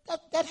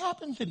 That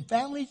happens in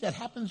families. That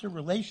happens in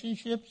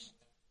relationships.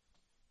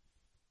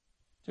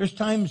 There's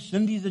times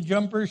Cindy's a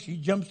jumper. She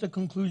jumps to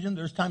conclusion.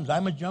 There's times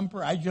I'm a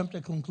jumper. I jump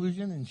to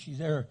conclusion, and she's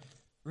there.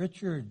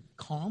 Richard,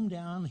 calm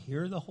down.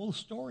 Hear the whole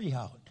story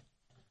out.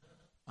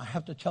 I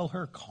have to tell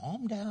her,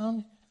 calm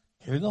down.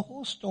 Hear the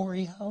whole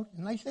story out.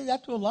 And I say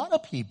that to a lot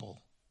of people.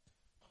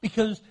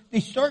 Because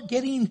they start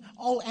getting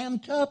all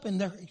amped up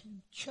and they're,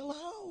 chill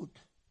out.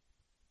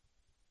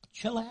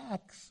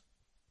 Chillax.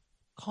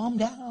 Calm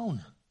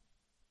down.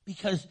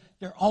 because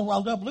they're all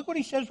riled up. Look what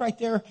he says right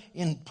there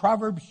in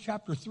Proverbs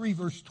chapter 3,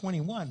 verse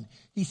 21.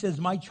 He says,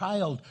 my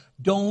child,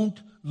 don't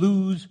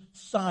lose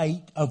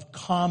sight of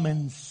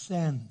common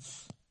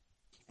sense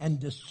and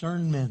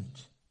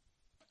discernment.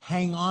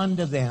 Hang on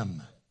to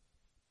them.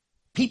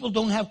 People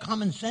don't have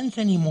common sense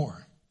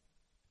anymore.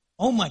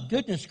 Oh my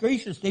goodness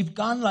gracious, they've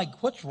gone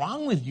like, what's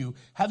wrong with you?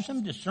 Have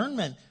some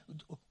discernment.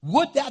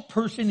 Would that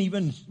person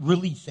even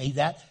really say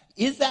that?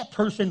 Is that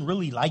person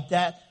really like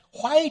that?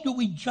 Why do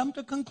we jump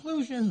to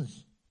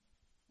conclusions?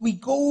 We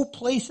go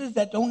places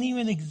that don't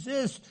even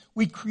exist.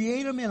 We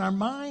create them in our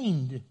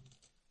mind.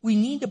 We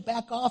need to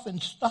back off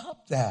and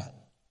stop that.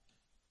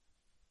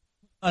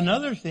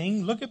 Another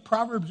thing, look at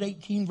Proverbs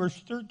 18, verse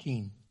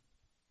 13.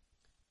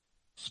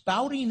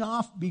 Spouting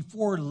off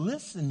before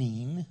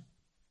listening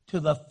to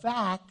the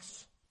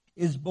facts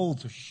is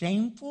both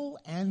shameful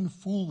and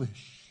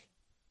foolish.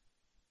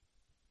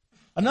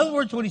 In other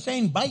words, what he's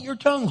saying, bite your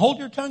tongue, hold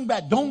your tongue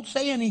back. Don't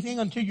say anything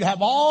until you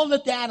have all the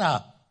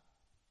data.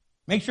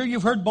 Make sure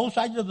you've heard both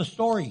sides of the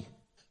story.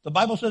 The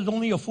Bible says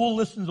only a fool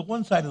listens to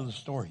one side of the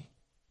story.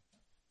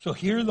 So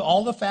hear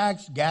all the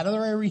facts,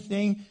 gather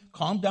everything,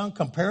 calm down,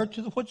 compare it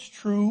to what's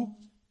true,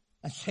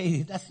 and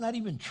say, that's not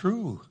even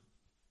true.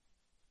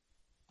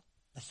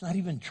 That's not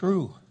even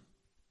true.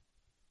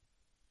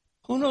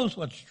 Who knows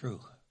what's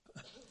true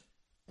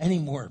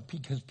anymore?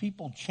 Because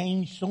people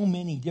change so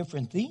many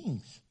different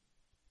things.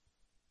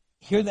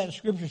 Here that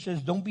scripture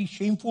says, don't be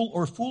shameful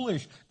or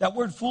foolish. That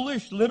word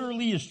foolish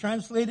literally is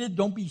translated,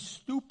 don't be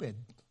stupid.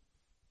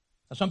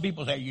 Now, some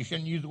people say you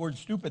shouldn't use the word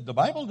stupid. The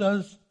Bible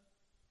does.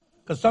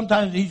 Because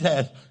sometimes he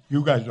says,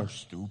 you guys are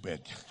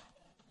stupid.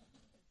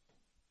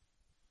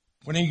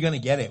 When are you going to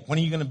get it? When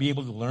are you going to be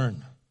able to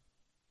learn?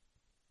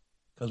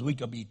 Because we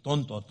could be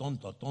tonto,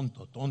 tonto,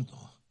 tonto, tonto,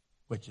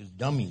 which is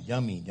dummy,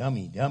 dummy,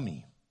 dummy,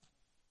 dummy.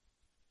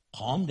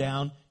 Calm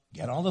down,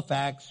 get all the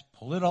facts,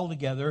 pull it all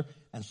together,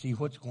 and see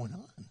what's going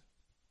on.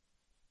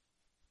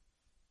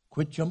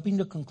 Quit jumping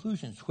to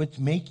conclusions. Quit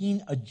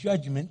making a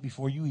judgment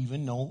before you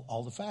even know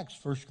all the facts.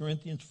 1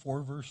 Corinthians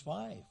 4, verse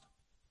 5.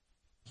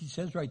 He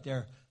says right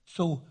there,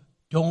 so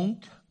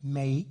don't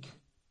make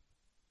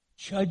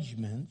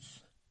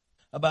judgments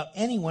about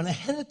anyone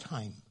ahead of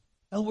time.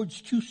 In other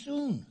words, too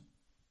soon.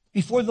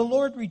 Before the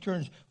Lord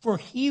returns. For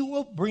he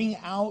will bring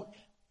out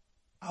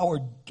our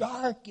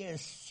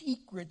darkest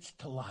secrets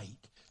to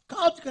light.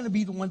 God's going to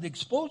be the one to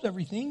expose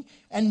everything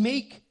and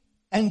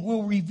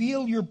will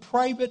reveal your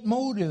private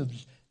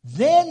motives.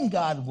 Then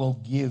God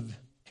will give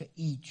to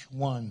each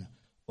one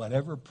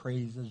whatever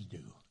praise is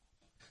due.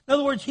 In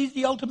other words, he's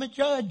the ultimate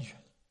judge.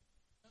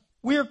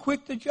 We are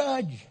quick to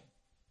judge.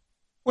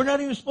 We're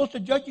not even supposed to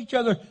judge each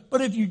other.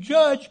 But if you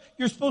judge,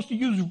 you're supposed to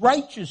use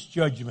righteous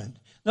judgment.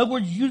 In other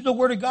words, use the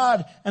Word of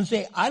God and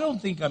say, I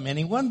don't think I'm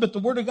anyone, but the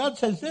Word of God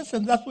says this,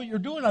 and that's what you're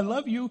doing. I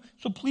love you,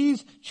 so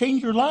please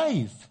change your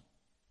life.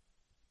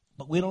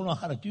 But we don't know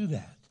how to do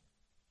that.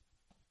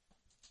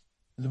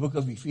 In the book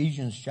of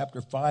Ephesians,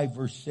 chapter 5,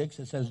 verse 6,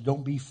 it says,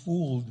 don't be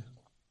fooled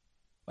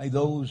by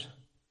those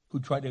who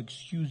try to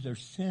excuse their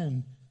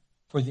sin,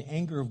 for the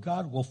anger of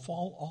God will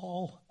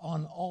fall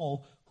on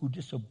all who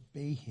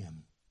disobey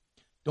him.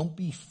 Don't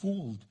be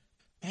fooled.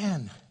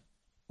 Man,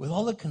 with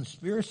all the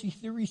conspiracy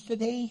theories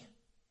today,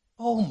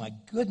 oh my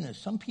goodness,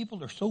 some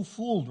people are so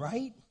fooled,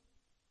 right?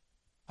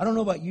 I don't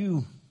know about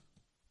you.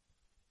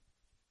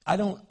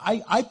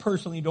 I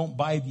personally don't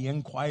buy the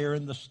Enquirer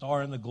and the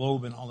Star and the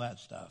Globe and all that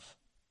stuff.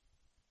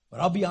 But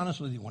I'll be honest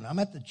with you, when I'm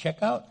at the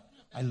checkout,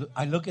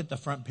 I look at the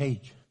front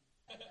page.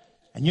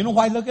 And you know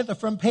why I look at the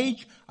front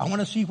page? I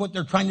want to see what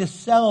they're trying to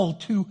sell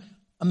to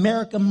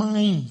American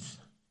minds.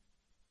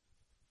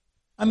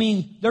 I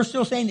mean, they're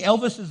still saying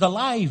Elvis is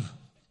alive.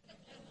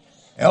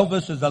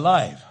 Elvis is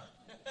alive.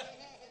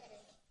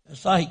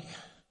 It's like,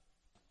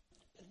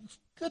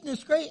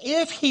 goodness gracious,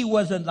 if he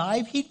was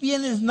alive, he'd be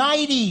in his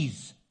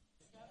 90s.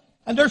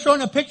 And they're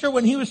showing a picture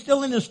when he was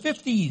still in his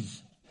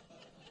 50s.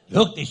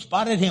 Look, they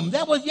spotted him.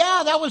 That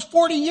was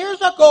 40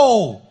 years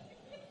ago.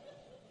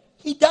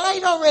 He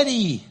died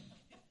already.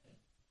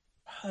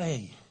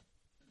 Hey,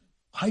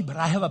 but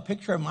I have a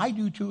picture of him. I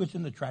do too. It's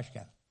in the trash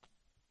can.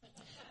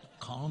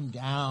 Calm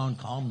down,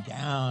 calm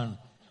down.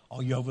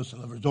 All you Elvis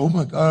lovers, oh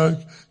my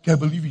gosh, can't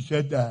believe he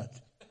said that.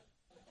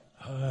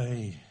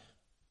 Hey.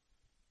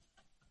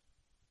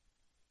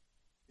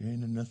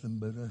 Ain't nothing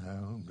but a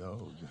hound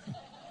dog.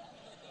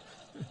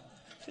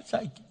 It's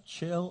like,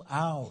 chill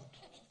out.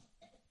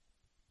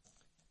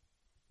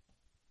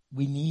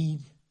 We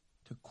need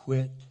to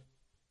quit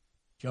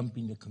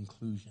jumping to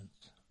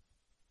conclusions.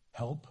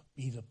 Help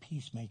be the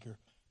peacemaker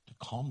to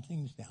calm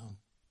things down,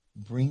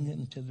 bring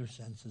them to their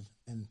senses,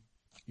 and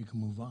you can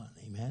move on.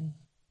 Amen?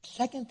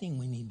 Second thing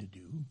we need to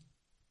do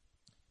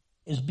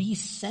is be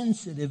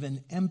sensitive and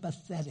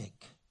empathetic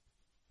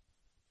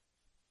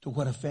to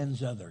what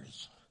offends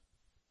others.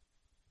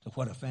 To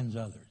what offends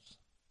others.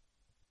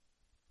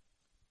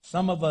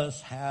 Some of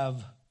us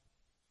have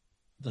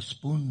the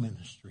spoon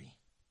ministry.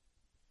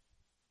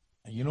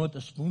 And you know what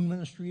the spoon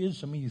ministry is?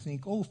 Some of you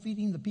think, oh,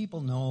 feeding the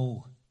people.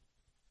 No.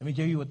 Let me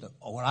tell you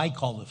what I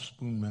call the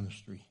spoon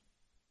ministry.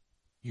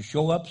 You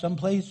show up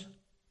someplace,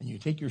 and you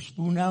take your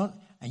spoon out,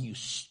 and you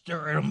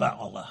stir them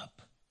all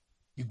up.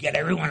 You get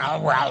everyone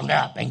all riled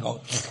up and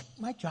go,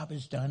 my job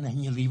is done,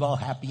 and you leave all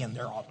happy, and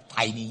they're all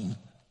fighting.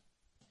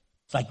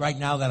 It's like right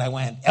now that I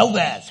went,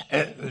 Elvis,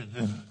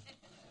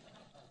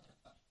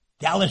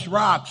 Dallas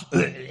rocks.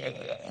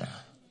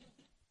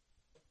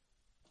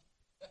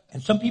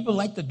 And some people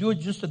like to do it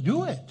just to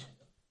do it.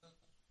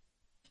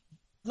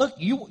 Look,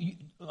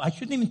 I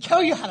shouldn't even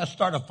tell you how to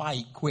start a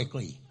fight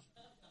quickly.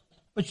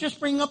 But just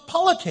bring up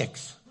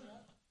politics.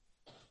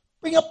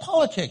 Bring up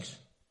politics.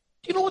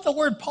 Do you know what the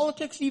word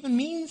politics even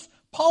means?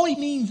 Poly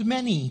means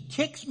many.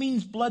 Ticks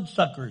means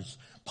bloodsuckers.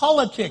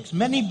 Politics,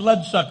 many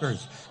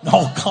bloodsuckers.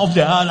 No, calm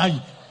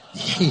down.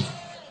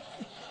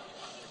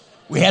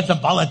 We had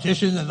some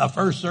politicians in the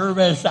first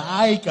service.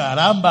 Ay,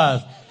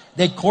 carambas.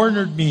 They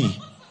cornered me.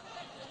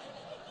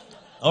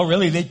 Oh,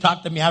 really? They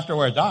talked to me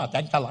afterwards. Oh,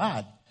 thanks a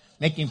lot.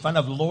 Making fun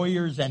of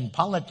lawyers and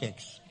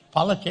politics.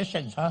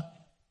 Politicians, huh?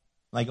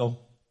 And I go,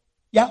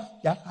 yeah,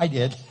 I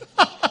did.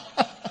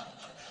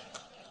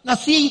 Now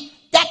see,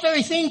 that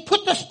very thing,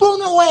 put the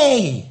spoon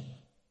away.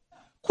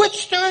 Quit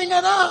stirring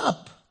it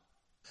up.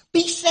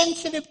 Be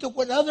sensitive to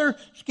what others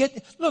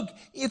get. Look,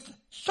 if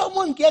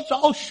someone gets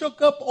all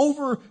shook up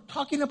over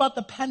talking about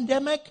the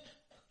pandemic,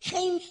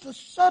 change the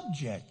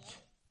subject.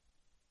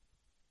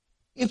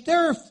 If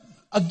they're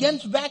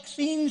against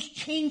vaccines,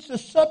 change the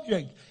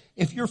subject.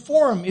 If you're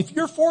for them, if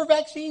you're for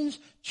vaccines,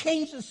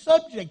 change the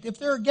subject. If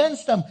they're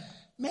against them,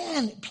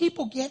 man,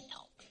 people get,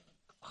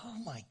 oh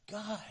my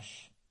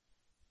gosh.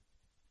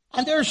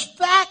 And there's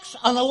facts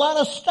on a lot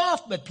of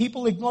stuff, but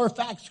people ignore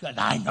facts because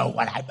I know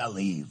what I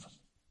believe.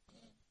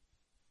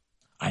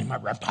 I'm a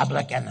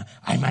Republican.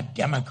 I'm a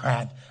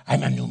Democrat.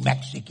 I'm a New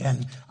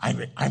Mexican.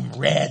 I'm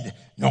red.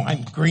 No,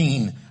 I'm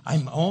green.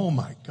 Oh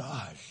my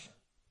gosh.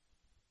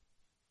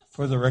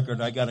 For the record,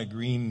 I got a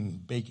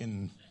green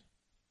bacon,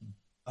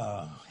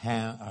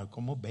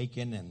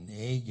 bacon and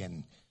egg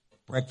and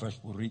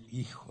breakfast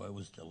burrito. It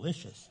was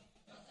delicious.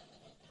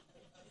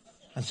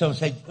 And someone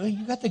said, oh,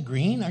 you got the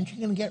green? Aren't you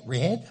going to get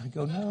red? I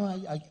go, no,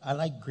 I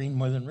like green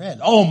more than red.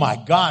 Oh my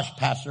gosh,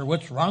 Pastor,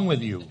 what's wrong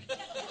with you?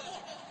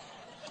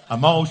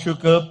 I'm all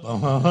shook up.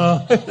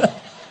 I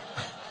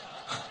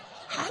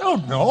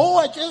don't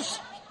know.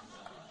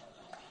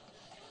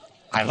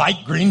 I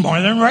like green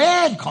more than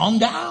red. Calm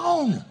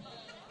down.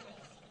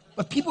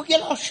 But people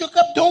get all shook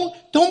up.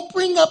 Don't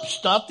bring up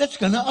stuff that's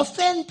going to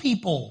offend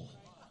people.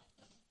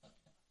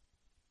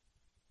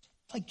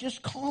 It's like,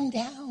 just calm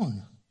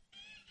down.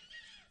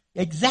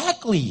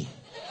 Exactly.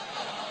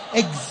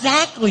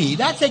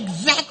 That's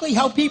exactly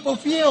how people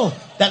feel.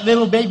 That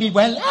little baby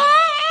went,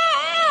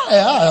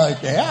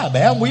 yeah,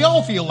 man. We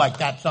all feel like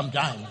that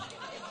sometimes.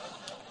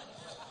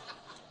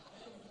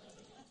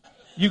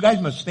 You guys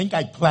must think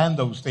I planned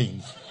those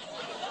things.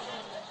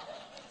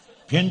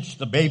 Pinch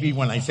the baby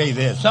when I say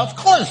this. Of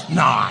course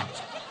not.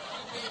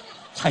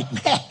 It's like,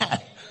 man,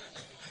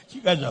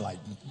 you guys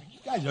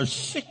are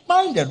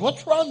sick-minded.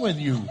 What's wrong with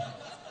you?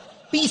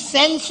 Be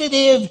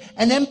sensitive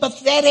and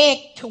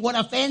empathetic to what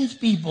offends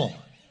people.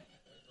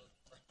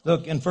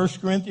 Look, in 1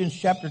 Corinthians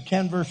chapter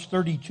 10, verse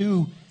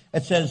 32,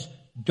 it says,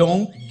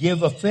 don't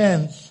give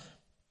offense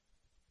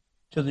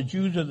to the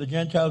Jews or the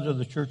Gentiles or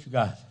the church of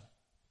God.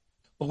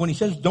 But when he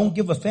says don't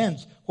give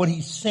offense, what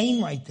he's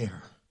saying right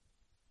there,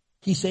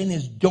 he's saying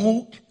is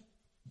don't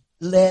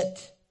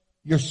let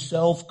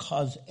yourself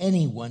cause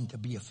anyone to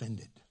be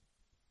offended.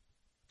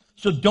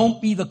 So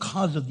don't be the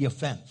cause of the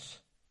offense.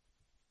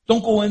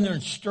 Don't go in there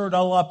and stir it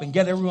all up and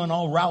get everyone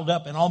all riled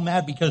up and all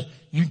mad because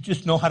you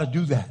just know how to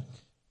do that.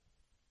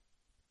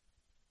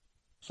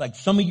 It's like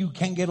some of you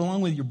can't get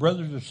along with your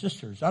brothers or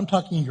sisters. I'm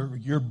talking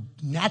your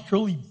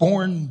naturally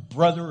born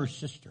brother or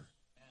sister.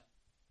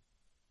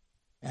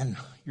 And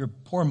your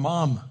poor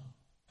mom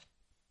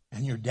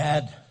and your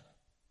dad.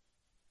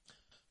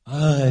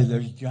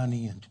 There's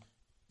Johnny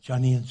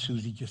and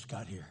Susie just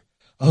got here.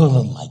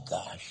 Oh my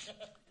gosh.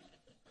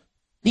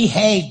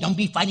 Behave. Don't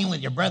be fighting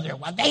with your brother.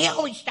 Well, they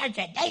always start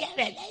that.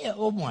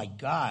 Oh my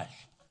gosh.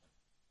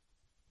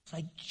 It's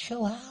like,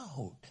 chill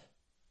out.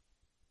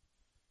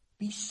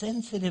 Be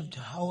sensitive to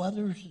how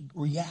others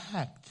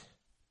react.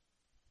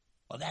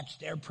 Well, that's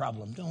their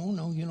problem.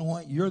 No, you know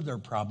what? You're their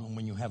problem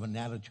when you have an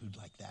attitude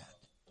like that.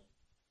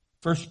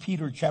 1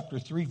 Peter chapter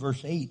 3,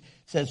 verse 8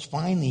 says,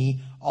 finally,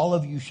 all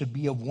of you should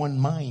be of one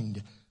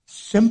mind.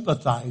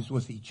 Sympathize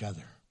with each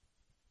other.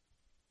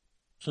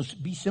 So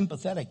be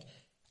sympathetic.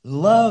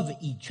 Love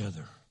each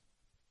other.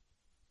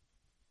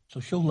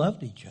 So show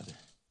love to each other.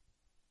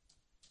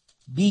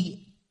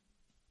 Be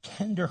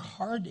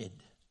tender-hearted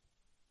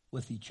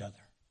with each other.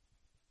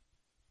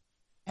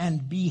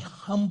 And be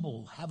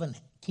humble.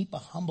 Keep a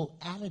humble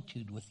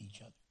attitude with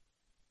each other.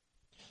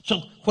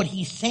 So what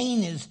he's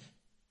saying is,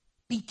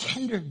 be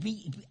tender.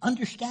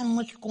 Understand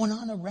what's going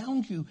on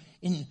around you.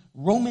 In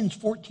Romans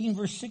 14,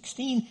 verse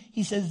 16,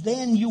 he says,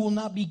 then you will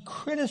not be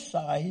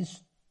criticized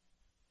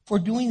for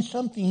doing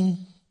something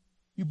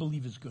you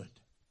believe is good.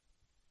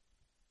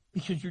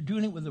 Because you're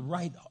doing it with the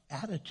right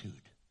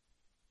attitude.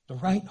 the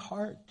right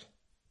heart.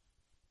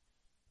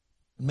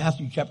 In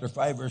Matthew chapter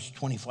 5, verse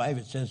 25,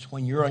 it says,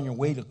 when you're on your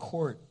way to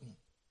court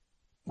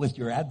with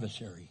your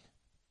adversary,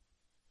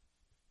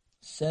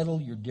 settle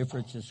your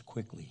differences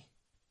quickly.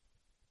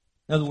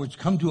 In other words,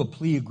 come to a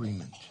plea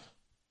agreement.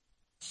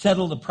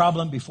 Settle the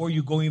problem before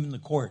you go even to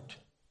court.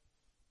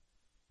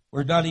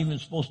 We're not even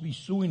supposed to be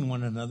suing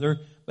one another,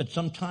 but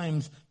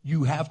sometimes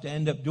you have to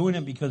end up doing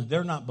it because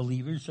they're not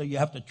believers, so you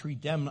have to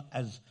treat them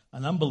as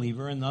an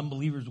unbeliever, and the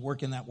unbelievers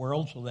work in that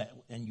world,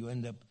 and you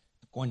end up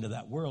going to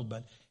that world.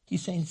 But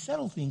he's saying,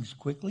 settle things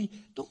quickly.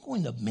 Don't go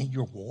into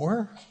major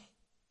war.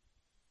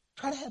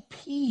 Try to have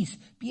peace.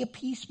 Be a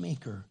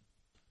peacemaker.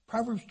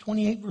 Proverbs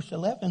 28, verse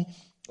 11,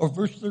 or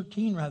verse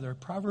 13, rather.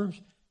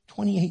 Proverbs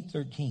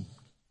 28:13.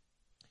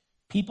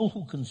 People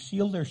who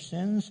conceal their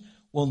sins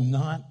will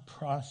not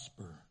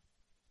prosper.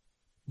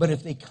 But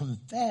if they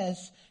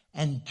confess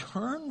and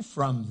turn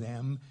from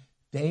them,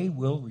 they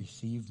will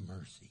receive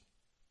mercy.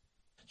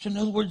 So in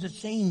other words, it's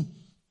saying,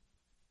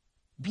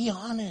 be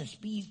honest,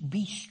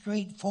 be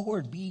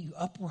straightforward, be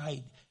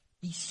upright,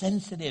 be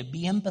sensitive,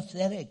 be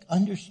empathetic,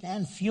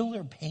 understand, feel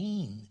their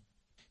pain.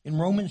 In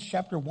Romans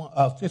chapter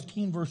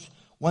 15, verse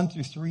 1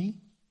 through 3,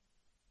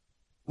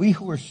 we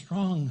who are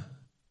strong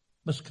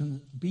must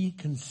be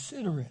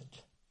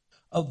considerate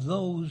of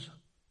those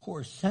who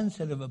are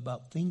sensitive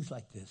about things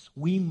like this.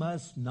 We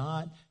must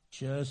not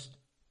just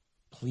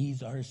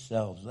please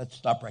ourselves. Let's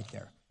stop right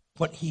there.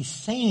 What he's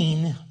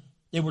saying,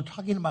 they were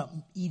talking about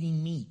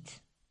eating meat.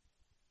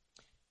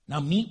 Now,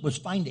 meat was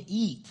fine to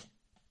eat,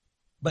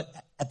 but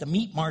at the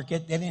meat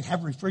market, they didn't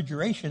have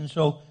refrigeration.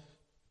 So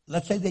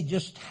let's say they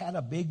just had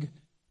a big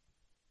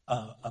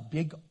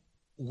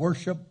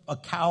worship, a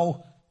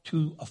cow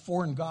to a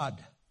foreign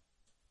god.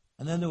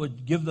 And then they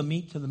would give the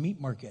meat to the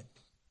meat market.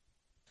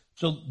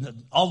 So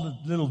all the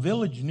little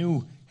village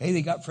knew, hey,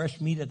 they got fresh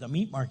meat at the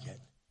meat market.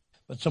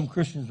 But some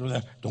Christians were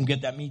there, don't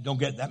get that meat, don't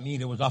get that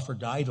meat. It was offered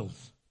to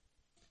idols.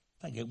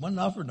 Like, it wasn't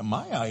offered to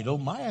my idol.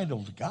 My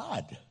idol's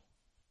God.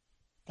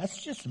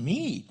 That's just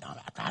meat.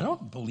 I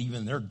don't believe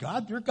in their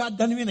God. Their God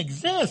doesn't even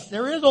exist.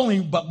 There is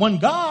only but one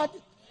God.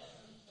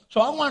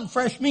 So I want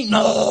fresh meat.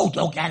 No,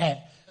 don't get it.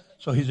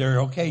 So he's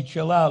there, okay,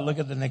 chill out. Look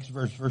at the next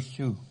verse, verse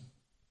 2.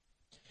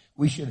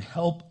 We should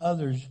help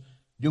others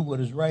do what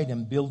is right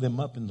and build them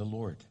up in the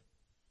Lord.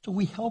 So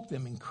we help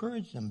them,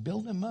 encourage them,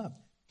 build them up.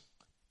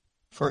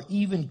 For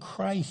even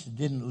Christ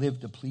didn't live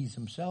to please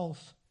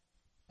himself.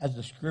 As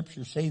the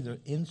scriptures say, the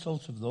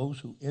insults of those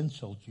who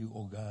insult you,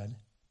 O God,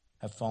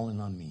 have fallen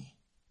on me.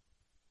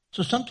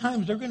 So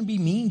sometimes they're going to be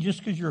mean just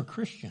because you're a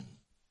Christian.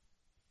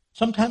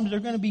 Sometimes they're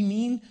going to be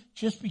mean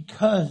just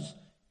because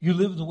you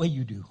live the way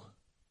you do.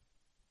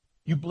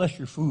 You bless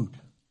your food.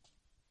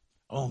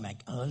 Oh,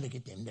 look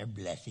at them. They're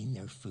blessing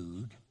their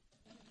food.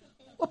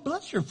 Well,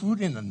 bless your food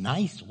in a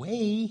nice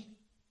way.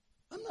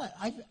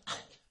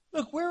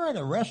 Look, we were at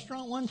a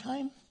restaurant one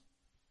time,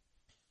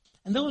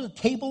 and there was a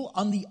table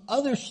on the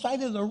other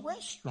side of the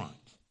restaurant.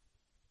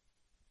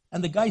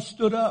 And the guy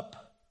stood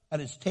up at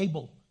his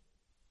table,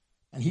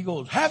 and he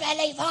goes,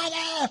 Heavenly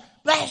Father,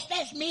 bless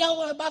this meal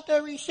we're about to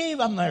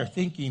receive. I'm there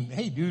thinking,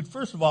 hey, dude,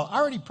 first of all, I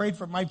already prayed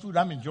for my food.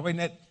 I'm enjoying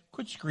it.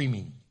 Quit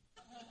screaming.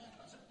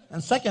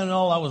 And second of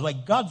all, I was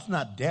like, God's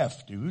not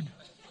deaf, dude.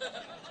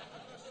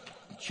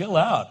 Chill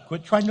out.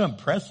 Quit trying to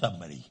impress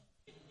somebody,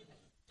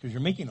 because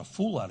you're making a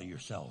fool out of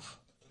yourself.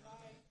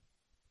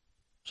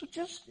 So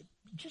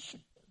just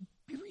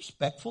be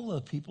respectful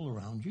of the people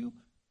around you.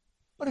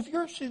 But if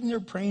you're sitting there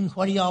praying,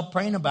 what are y'all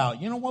praying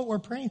about? You know what we're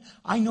praying?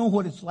 I know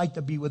what it's like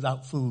to be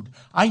without food.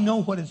 I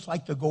know what it's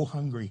like to go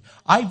hungry.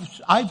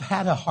 I've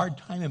had a hard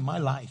time in my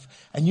life.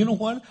 And you know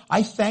what?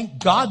 I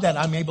thank God that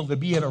I'm able to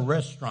be at a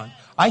restaurant.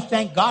 I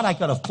thank God I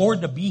could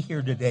afford to be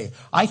here today.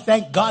 I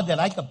thank God that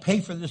I could pay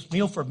for this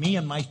meal for me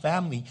and my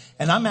family.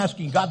 And I'm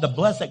asking God to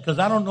bless it, because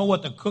I don't know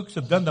what the cooks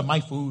have done to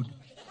my food.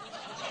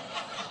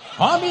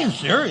 I'm being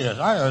serious.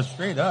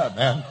 Straight up,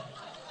 man.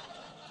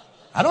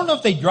 I don't know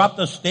if they dropped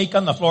the steak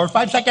on the floor.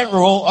 5-second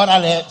rule.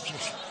 Orale.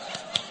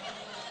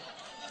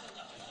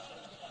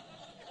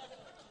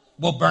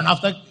 We'll burn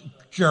off the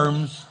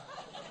germs.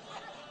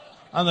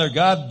 I'm there,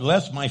 God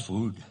bless my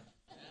food.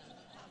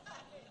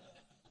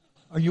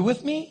 Are you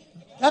with me?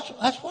 That's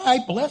why I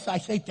bless. I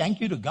say thank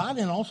you to God,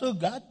 and also,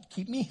 God,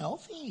 keep me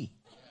healthy.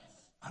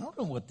 I don't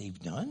know what they've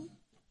done.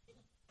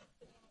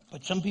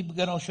 But some people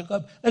get all shook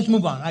up. Let's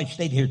move on. I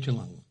stayed here too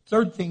long.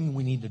 Third thing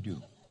we need to do.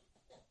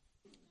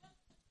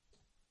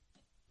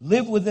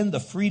 Live within the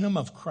freedom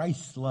of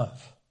Christ's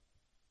love.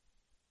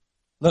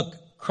 Look,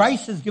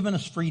 Christ has given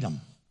us freedom.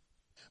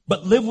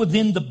 But live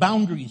within the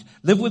boundaries.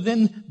 Live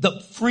within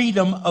the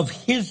freedom of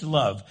his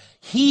love.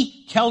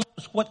 He tells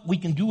us what we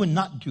can do and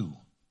not do.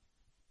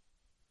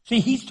 See,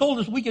 he's told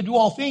us we can do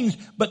all things,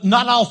 but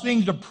not all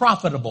things are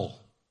profitable.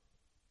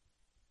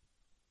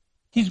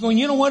 He's going,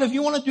 you know what, if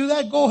you want to do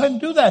that, go ahead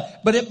and do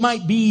that. But it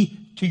might be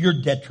to your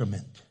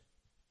detriment.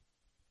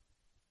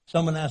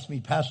 Someone asked me,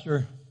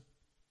 Pastor,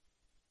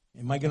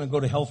 am I going to go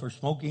to hell for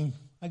smoking?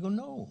 I go,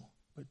 no,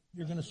 but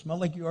you're going to smell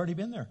like you've already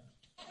been there.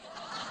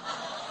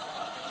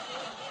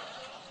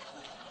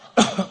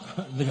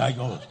 The guy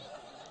goes,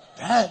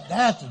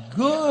 that's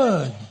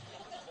good.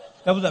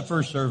 That was that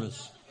first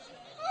service.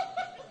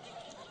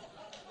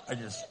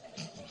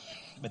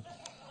 But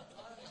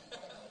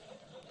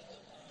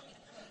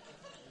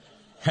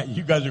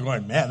you guys are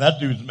going, man, that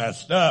dude's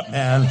messed up,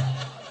 man.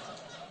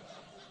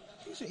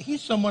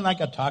 He's someone I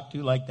could talk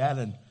to like that.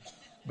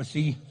 But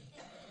see,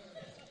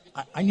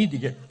 I need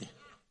to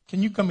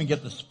can you come and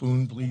get the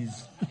spoon,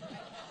 please?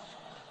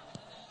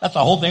 That's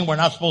the whole thing we're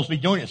not supposed to be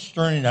doing, is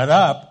stirring it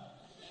up.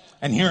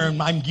 And here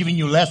I'm giving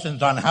you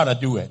lessons on how to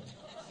do it.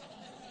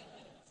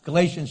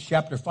 Galatians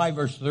chapter 5,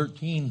 verse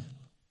 13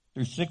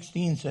 through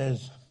 16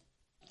 says,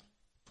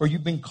 for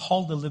you've been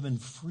called to live in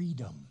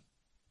freedom,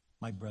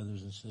 my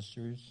brothers and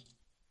sisters.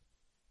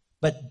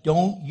 But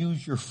don't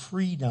use your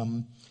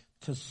freedom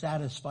to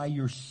satisfy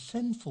your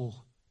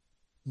sinful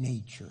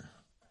nature.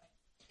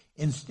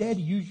 Instead,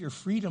 use your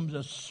freedom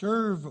to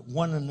serve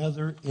one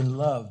another in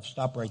love.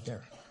 Stop right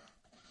there.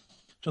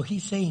 So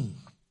he's saying,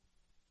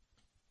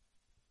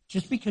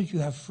 just because you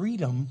have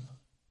freedom,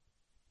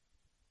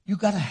 you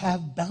got to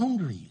have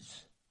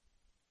boundaries.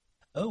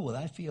 Oh, well,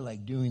 I feel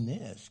like doing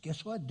this.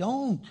 Guess what?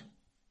 Don't.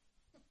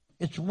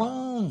 It's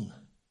wrong.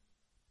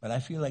 But I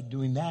feel like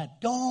doing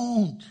that.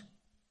 Don't.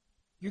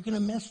 You're going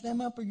to mess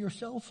them up or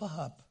yourself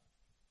up.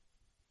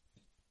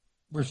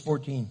 Verse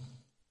 14.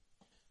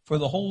 For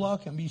the whole law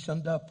can be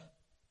summed up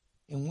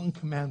in one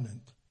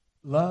commandment.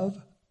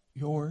 Love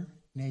your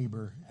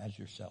neighbor as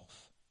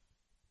yourself.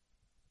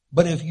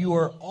 But if you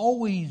are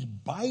always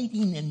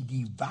biting and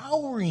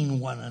devouring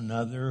one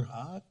another,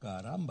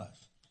 carambas.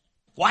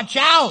 Watch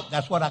out!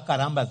 That's what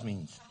carambas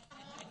means.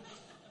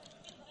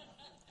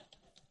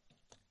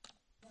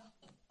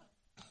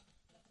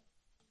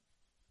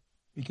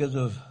 Because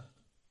of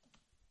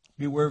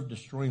beware of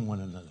destroying one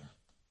another.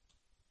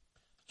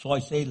 So I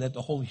say, let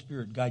the Holy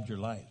Spirit guide your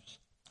lives.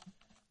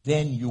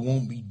 Then you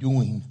won't be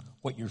doing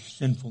what your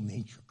sinful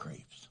nature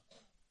craves.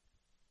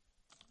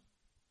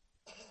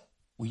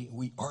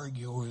 We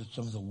argue over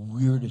some of the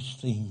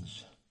weirdest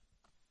things.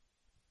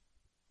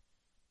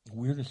 The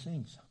weirdest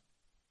things.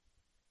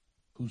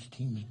 Whose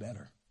team's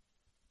better?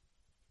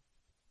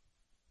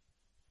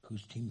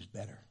 Whose team's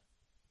better?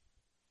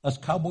 Us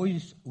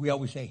Cowboys, we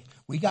always say,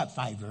 we got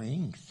 5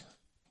 rings.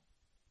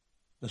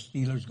 The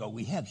Steelers go,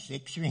 we have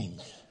 6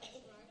 rings.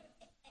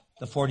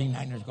 The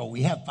 49ers go,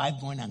 we have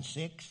 5 going on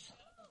 6.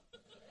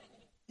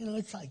 You know,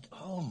 it's like,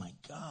 oh my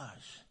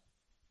gosh.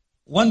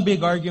 One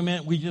big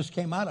argument we just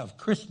came out of,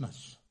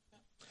 Christmas.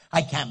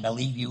 I can't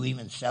believe you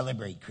even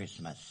celebrate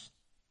Christmas.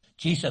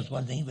 Jesus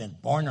wasn't even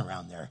born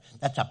around there.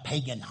 That's a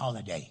pagan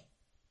holiday.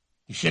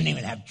 You shouldn't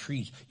even have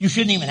trees. You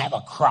shouldn't even have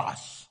a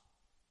cross.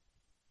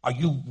 Are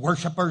you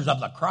worshipers of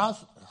the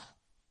cross?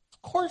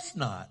 Of course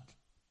not.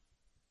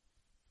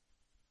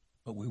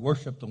 But we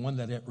worship the one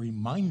that it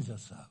reminds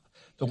us of.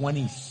 The one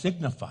he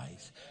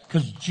signifies.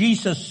 Because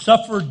Jesus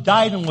suffered,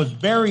 died, and was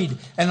buried.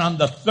 And on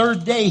the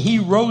 3rd day, he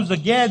rose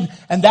again.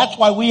 And that's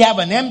why we have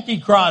an empty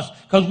cross.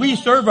 Because we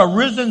serve a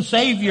risen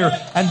Savior.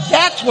 And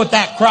that's what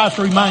that cross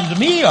reminds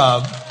me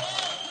of.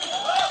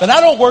 But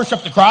I don't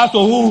worship the cross.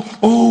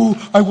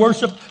 I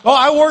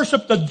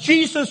worship the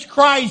Jesus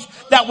Christ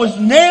that was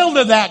nailed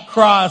to that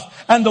cross.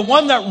 And the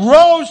one that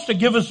rose to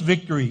give us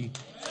victory.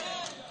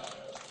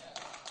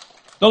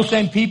 Those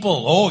same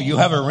people, you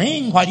have a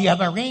ring. Why do you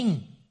have a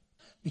ring?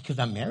 Because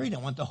I'm married. I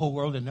want the whole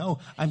world to know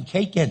I'm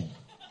taken.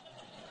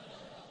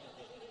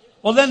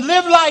 Well, then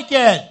live like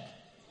it.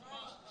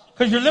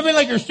 Because you're living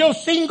like you're still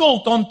single,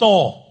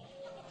 tonto.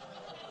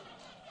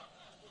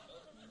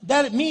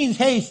 That means,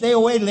 hey, stay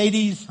away,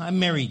 ladies. I'm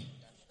married.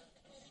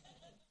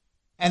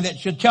 And it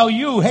should tell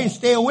you, hey,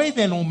 stay away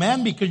then, old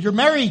man, because you're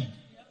married.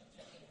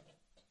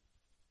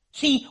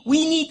 See,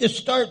 we need to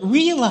start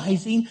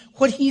realizing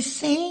what he's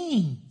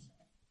saying.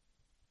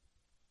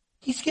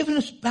 He's given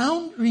us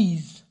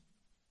boundaries.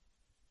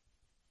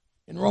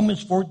 In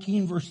Romans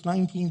 14, verse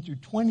 19 through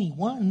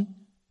 21,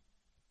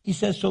 he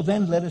says, so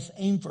then let us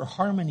aim for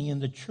harmony in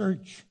the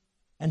church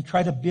and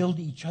try to build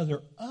each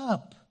other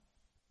up.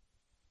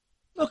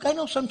 Look, I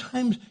know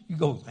sometimes you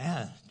go,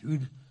 man,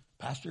 dude,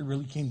 pastor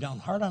really came down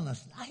hard on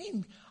us. I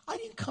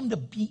didn't come to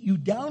beat you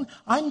down.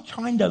 I'm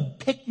trying to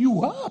pick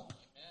you up.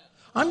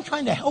 I'm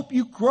trying to help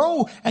you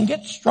grow and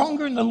get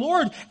stronger in the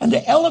Lord and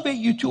to elevate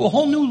you to a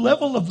whole new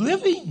level of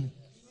living.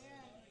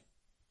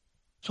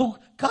 So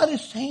God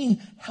is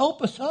saying,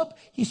 help us up.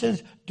 He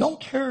says, don't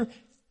tear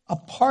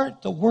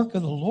apart the work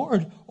of the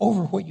Lord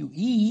over what you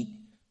eat.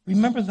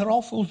 Remember that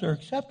all foods are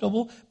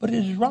acceptable, but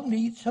it is wrong to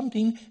eat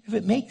something if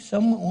it makes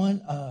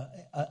someone,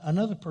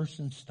 another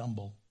person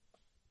stumble.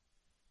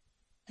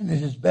 And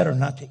it is better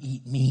not to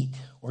eat meat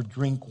or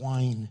drink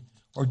wine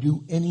or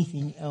do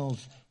anything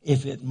else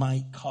if it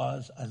might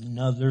cause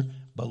another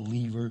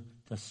believer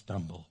to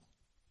stumble.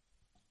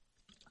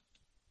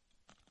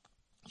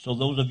 So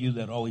those of you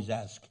that always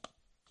ask,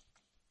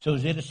 so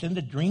is it a sin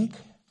to drink?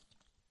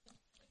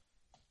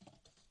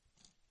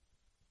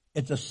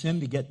 It's a sin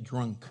to get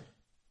drunk.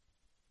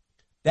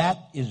 That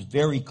is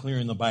very clear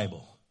in the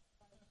Bible.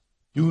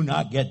 Do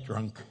not get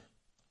drunk.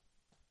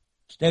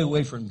 Stay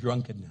away from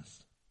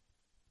drunkenness.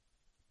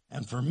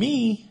 And for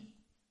me,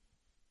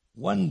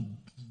 one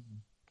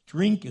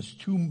drink is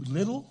too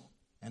little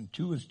and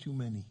two is too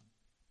many.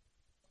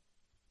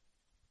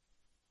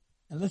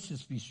 And let's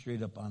just be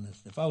straight up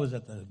honest. If I was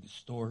at the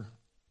store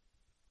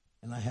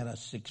and I had a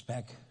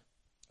 6-pack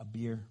of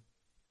beer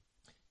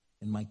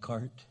in my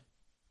cart,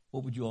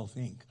 what would you all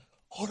think?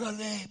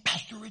 Orale,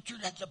 Pastor Richard,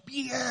 that's a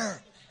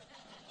beer.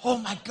 Oh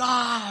my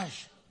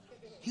gosh,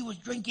 he was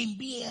drinking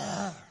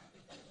beer.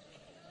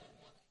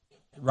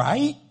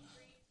 Right?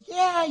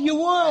 Yeah, you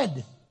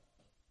would.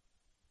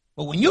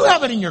 But when you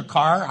have it in your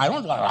car, I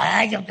don't go,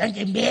 I'm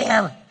drinking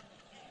beer.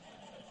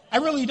 I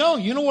really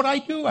don't. You know what I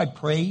do? I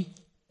pray.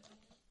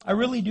 I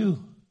really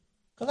do.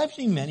 Because I've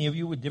seen many of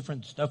you with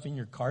different stuff in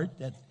your cart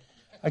that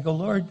I go,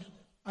 Lord,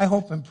 I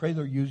hope and pray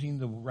they're using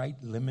the right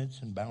limits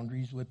and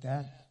boundaries with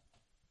that.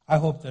 I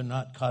hope they're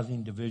not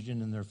causing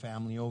division in their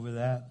family over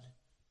that.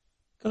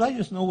 Because I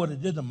just know what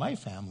it did to my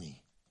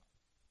family.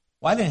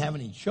 Well, I didn't have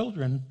any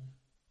children,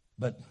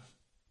 but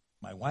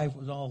my wife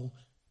was all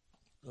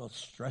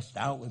stressed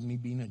out with me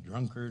being a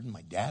drunkard. And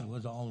my dad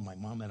was my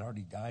mom had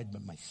already died,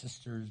 but my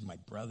sisters, my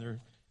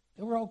brother,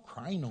 they were all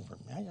crying over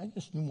me. I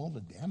just knew all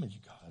the damage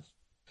it caused.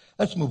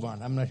 Let's move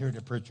on. I'm not here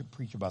to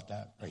preach about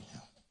that right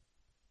now.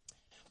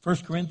 1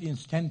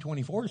 Corinthians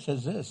 10:24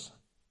 says this,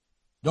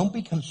 don't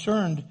be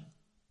concerned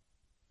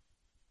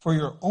for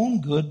your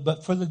own good,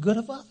 but for the good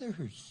of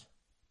others.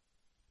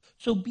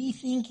 So be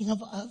thinking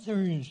of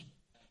others.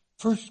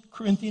 1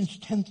 Corinthians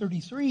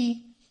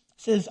 10:33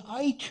 says,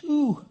 I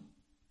too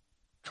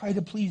try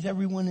to please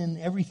everyone in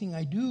everything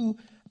I do,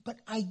 but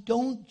I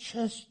don't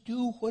just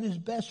do what is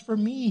best for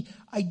me.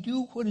 I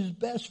do what is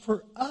best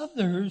for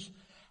others.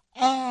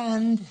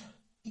 And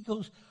he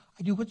goes,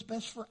 I do what's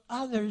best for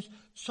others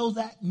so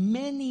that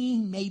many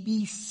may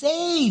be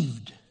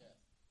saved.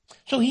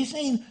 So he's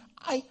saying,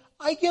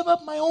 I give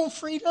up my own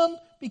freedom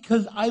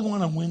because I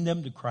want to win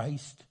them to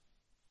Christ.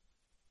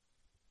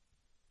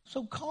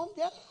 So calm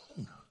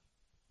down.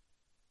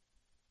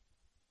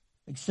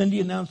 Like Cindy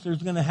announced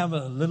there's going to have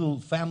a little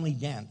family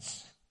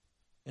dance.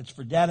 It's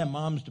for dad and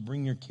moms to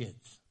bring your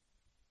kids.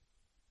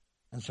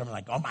 And some are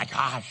like, oh my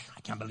gosh, I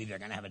can't believe they're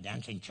going to have a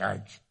dancing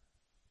church.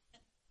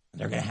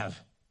 They're going to have,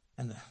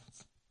 and the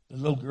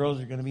little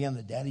girls are going to be on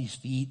the daddy's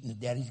feet and the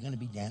daddy's going to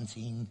be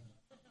dancing.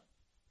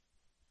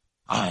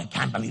 Oh, I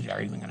can't believe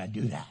they're even going to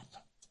do that.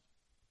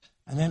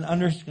 And then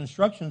under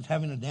construction is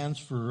having a dance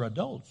for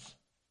adults.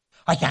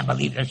 I can't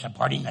believe they're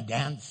supporting the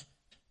dance.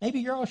 Maybe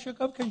you're all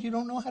shook up because you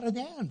don't know how to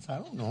dance. I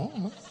don't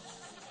know.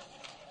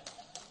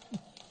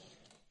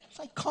 It's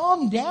like,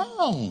 calm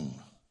down.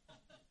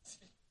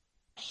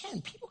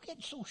 Man, people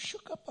get so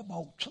shook up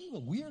about some of the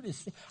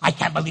weirdest things. I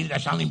can't believe they're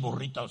selling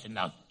burritos in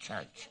the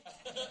church.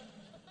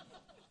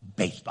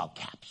 Baseball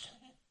caps.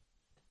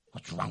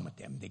 What's wrong with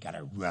them? They got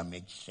a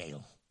rummage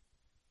sale.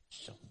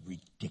 So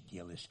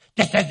ridiculous.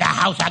 This is the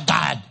house of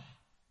God.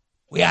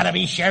 We ought to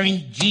be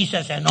sharing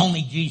Jesus and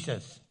only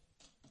Jesus.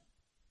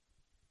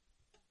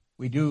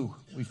 We do.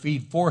 We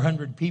feed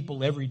 400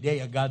 people every day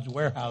at God's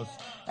warehouse,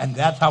 and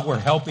that's how we're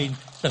helping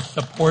to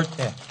support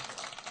them.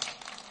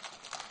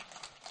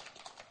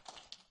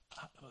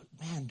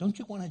 Man, don't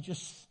you want to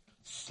just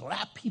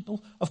slap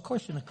people? Of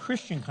course, in a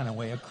Christian kind of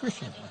way, a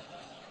Christian way.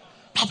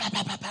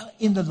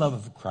 In the love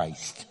of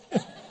Christ.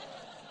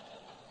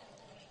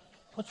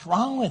 What's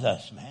wrong with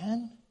us,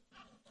 man?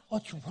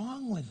 What's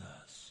wrong with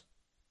us?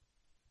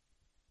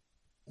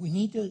 We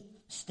need to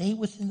stay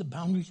within the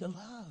boundaries of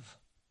love.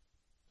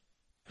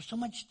 There's so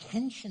much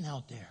tension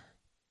out there.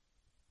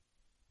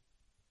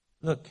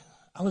 Look,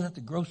 I was at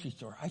the grocery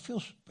store. I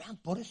feel, man,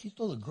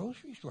 pobrecito, the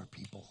grocery store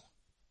people.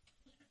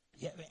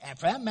 Yeah,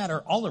 for that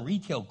matter, all the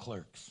retail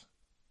clerks.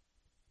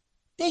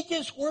 They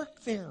just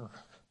work there.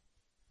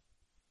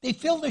 They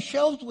fill the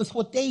shelves with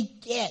what they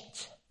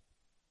get.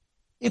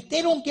 If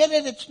they don't get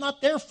it, it's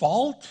not their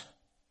fault.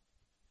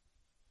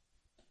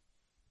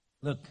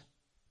 Look,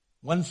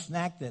 one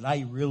snack that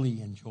I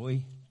really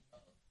enjoy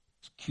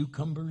is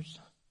cucumbers.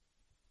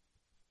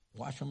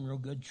 Wash them real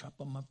good, chop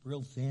them up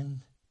real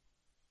thin,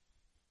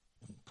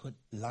 and put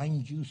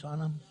lime juice on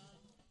them,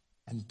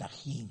 and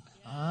tajin.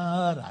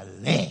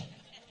 Arale.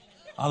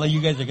 All of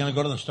you guys are going to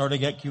go to the store to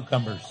get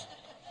cucumbers.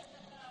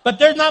 But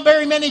there's not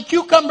very many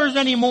cucumbers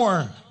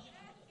anymore.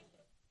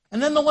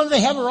 And then the ones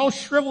they have are all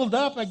shriveled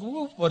up. Like,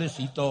 ooh,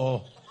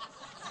 pobrecito.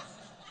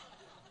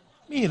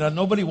 Mira,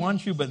 nobody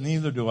wants you, but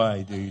neither do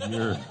I,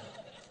 dude.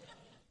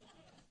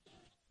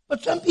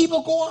 But some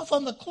people go off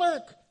on the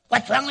clerk.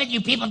 What's wrong with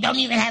you people? Don't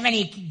even have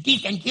any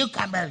decent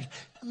cucumbers.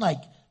 I'm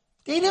like,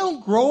 they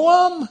don't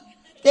grow them.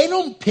 They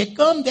don't pick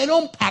them. They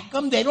don't pack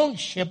them. They don't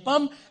ship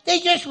them.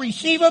 They just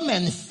receive them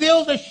and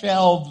fill the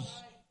shelves.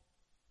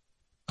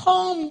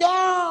 Calm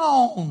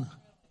down.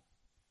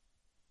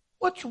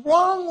 What's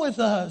wrong with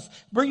us?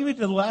 Bring me to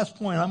the last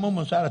point. I'm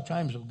almost out of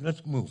time, so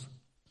let's move.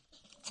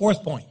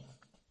 Fourth point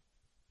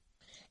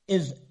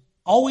is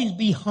always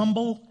be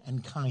humble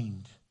and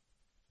kind.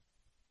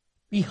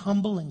 Be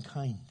humble and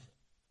kind.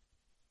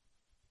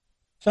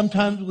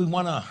 Sometimes we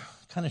want to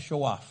kind of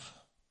show off.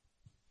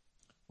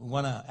 We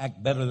want to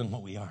act better than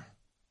what we are.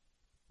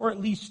 or at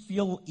least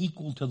feel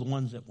equal to the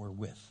ones that we're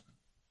with.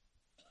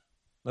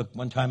 Look,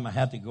 one time I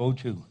had to go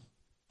to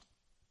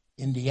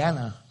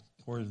Indiana,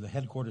 for the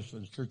headquarters for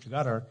the Church of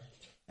God are,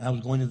 and I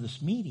was going to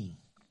this meeting.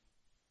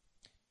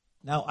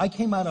 Now, I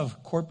came out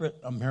of corporate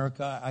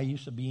America. I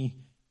used to be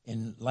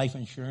in life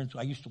insurance.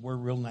 I used to wear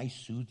real nice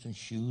suits and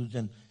shoes,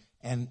 and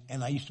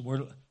I used to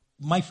wear,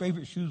 my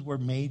favorite shoes were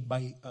made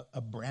by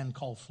a brand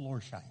called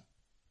Floorshine.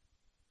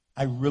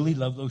 I really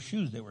love those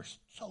shoes. They were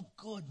so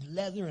good,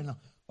 leather, and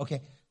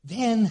okay.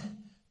 Then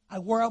I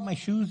wore out my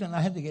shoes, and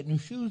I had to get new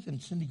shoes,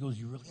 and Cindy goes,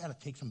 you really got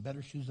to take some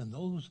better shoes than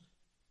those.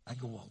 I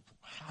go, well,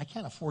 I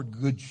can't afford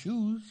good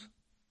shoes.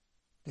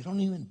 They don't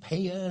even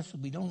pay us.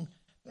 We don't.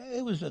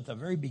 It was at the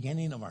very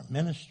beginning of our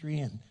ministry,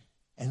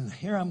 and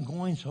here I'm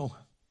going, so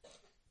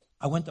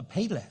I went to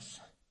Payless.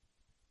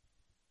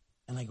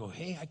 And I go,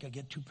 hey, I could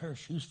get 2 pairs of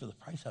shoes for the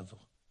price of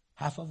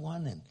half of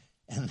one.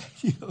 And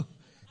you know,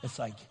 it's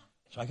like,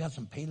 so I got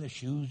some Payless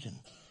shoes, and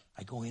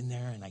I go in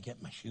there, and I get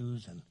my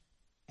shoes,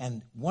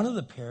 and one of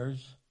the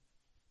pairs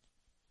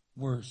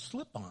were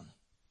slip-on.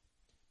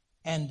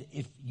 And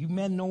if you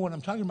men know what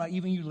I'm talking about,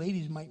 even you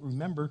ladies might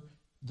remember,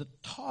 the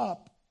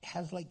top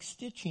has like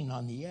stitching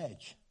on the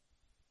edge.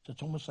 So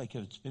it's almost like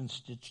it's been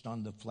stitched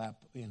on the flap.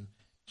 And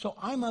so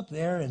I'm up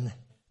there, and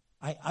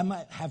I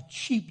might have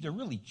they're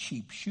really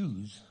cheap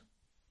shoes.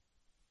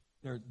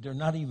 They're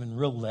not even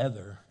real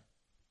leather.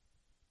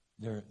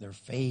 They're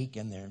fake,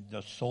 and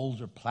the soles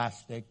are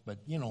plastic, but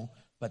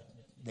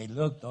they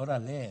look,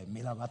 órale,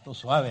 mira, vato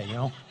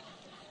suave,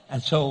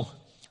 And so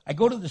I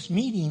go to this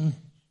meeting,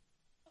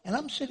 and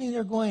I'm sitting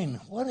there going,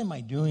 what am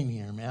I doing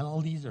here, man?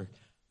 All these are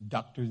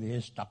doctor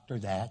this, doctor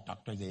that,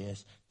 doctor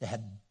this. They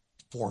had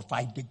 4 or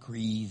 5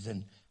 degrees,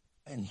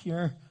 and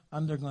here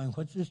I'm there going,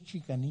 what's this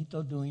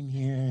Chicanito doing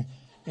here?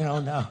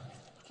 Now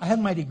I had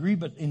my degree,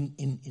 but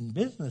in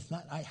business,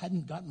 I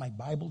hadn't got my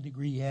Bible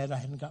degree yet. I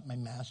hadn't got my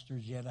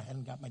master's yet. I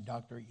hadn't got my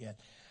doctorate yet.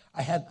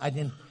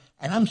 And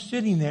I'm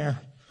sitting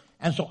there,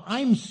 and so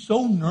I'm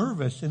so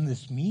nervous in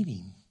this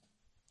meeting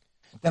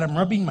that I'm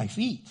rubbing my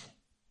feet.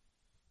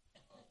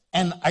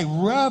 And I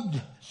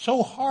rubbed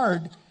so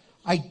hard,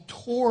 I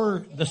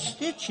tore the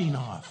stitching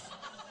off.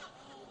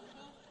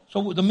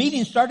 So the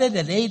meeting started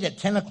at 8. At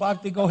 10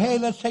 o'clock, they go, hey,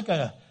 let's take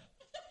a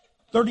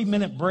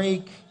 30-minute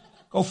break.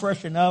 Go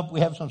freshen up.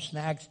 We have some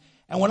snacks.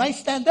 And when I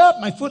stand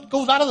up, my foot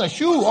goes out of the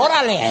shoe.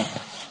 Órale.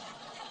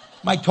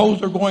 My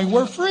toes are going,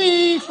 we're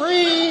free.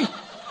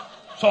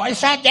 So I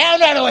sat down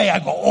right away. I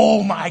go,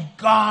 oh, my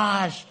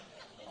gosh.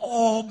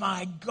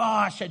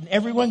 And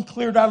everyone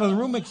cleared out of the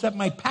room except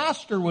my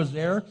pastor was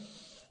there,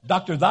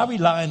 Dr.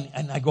 Davila,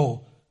 and I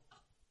go,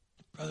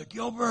 Brother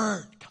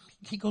Gilbert.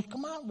 He goes,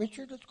 come on,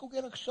 Richard, let's go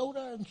get a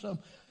soda and some.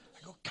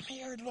 I go, come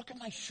here, look at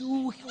my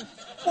shoe. He goes,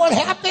 what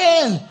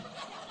happened?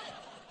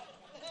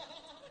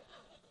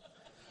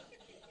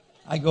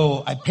 I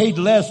go, I paid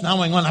less,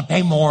 now I'm going to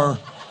pay more.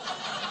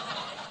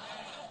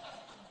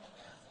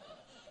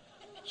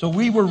 So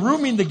we were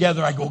rooming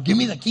together. I go, give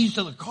me the keys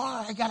to the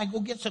car. I got to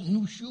go get some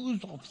new shoes.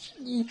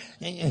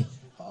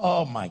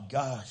 Oh, my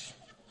gosh.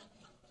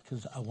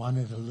 Because I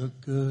wanted to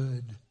look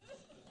good.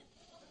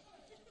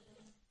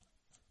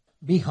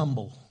 Be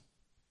humble.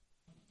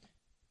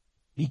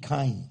 Be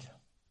kind.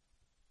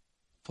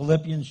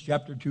 Philippians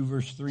chapter 2,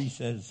 verse 3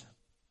 says,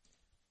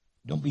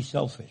 don't be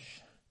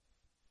selfish.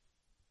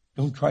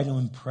 Don't try to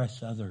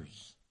impress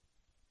others.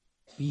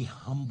 Be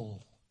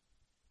humble.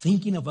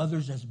 Thinking of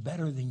others as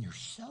better than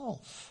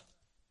yourself.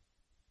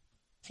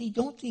 See,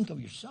 don't think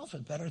of yourself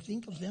as better.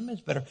 Think of them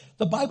as better.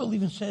 The Bible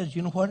even says,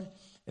 you know what?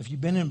 If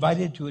you've been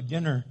invited to a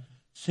dinner,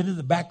 sit in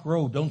the back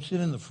row. Don't sit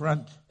in the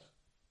front.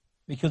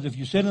 Because if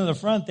you sit in the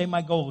front, they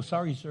might go,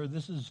 sorry, sir,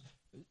 this is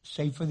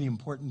saved for the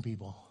important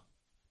people.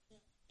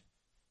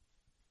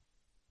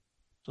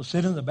 So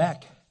sit in the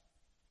back.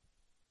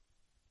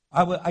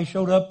 I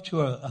showed up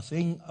to a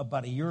thing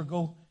about a year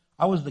ago.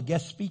 I was the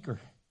guest speaker.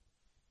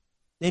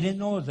 They didn't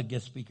know I was a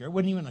guest speaker. It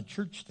wasn't even a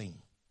church thing.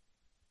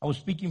 I was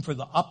speaking for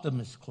the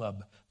Optimist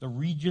Club, the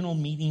regional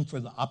meeting for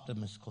the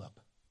Optimist Club.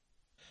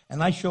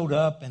 And I showed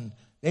up, and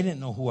they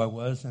didn't know who I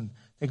was, and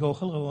they go,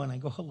 hello, and I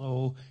go,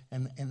 hello.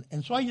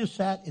 And so I just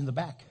sat in the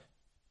back,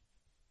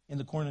 in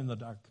the corner in the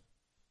dark.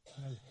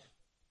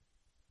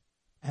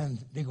 And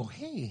they go,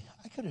 hey,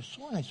 I could have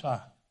sworn I saw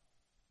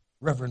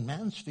Reverend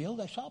Mansfield.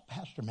 I saw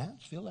Pastor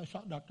Mansfield. I saw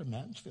Dr.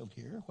 Mansfield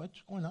here.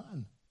 What's going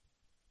on?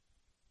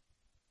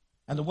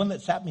 And the one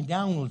that sat me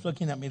down was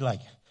looking at me like,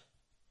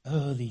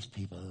 oh, these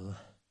people.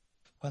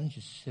 Why don't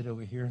you sit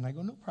over here? And I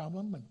go, no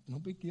problem, but no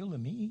big deal to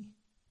me.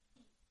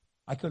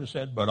 I could have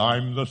said, but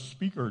I'm the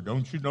speaker.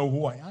 Don't you know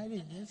who I am? I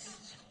did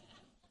this.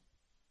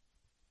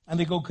 And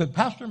they go, could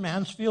Pastor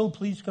Mansfield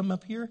please come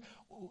up here?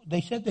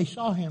 They said they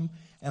saw him,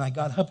 and I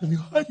got up and they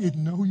go, I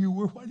didn't know you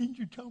were. Why didn't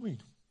you tell me?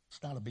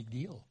 It's not a big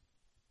deal.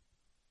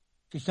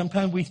 Because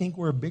sometimes we think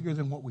we're bigger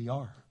than what we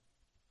are.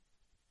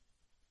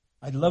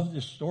 I love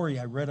this story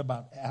I read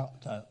about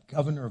the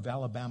governor of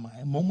Alabama.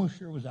 I'm almost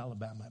sure it was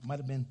Alabama. It might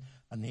have been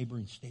a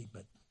neighboring state,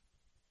 but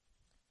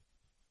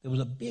there was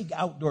a big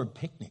outdoor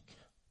picnic.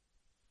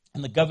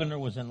 And the governor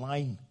was in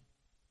line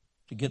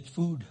to get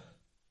food.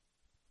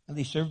 And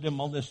they served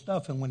him all this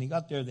stuff. And when he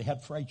got there, they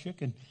had fried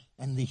chicken.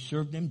 And they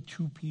served him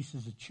 2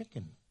 pieces of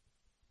chicken.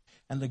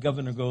 And the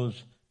governor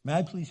goes, may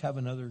I please have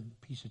another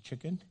piece of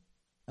chicken?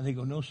 And they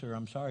go, no, sir,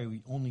 I'm sorry.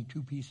 We only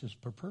 2 pieces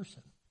per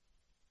person.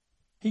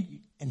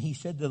 He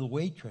said to the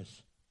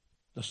waitress,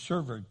 the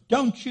server,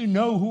 don't you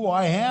know who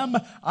I am?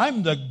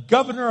 I'm the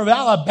governor of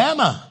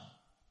Alabama.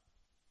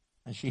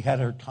 And she had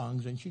her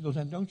tongues, and she goes,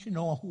 and don't you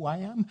know who I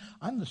am?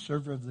 I'm the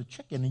server of the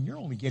chicken, and you're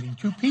only getting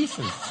 2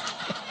 pieces.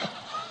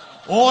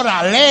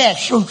 Orale,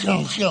 shoo,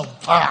 shoo, shoo,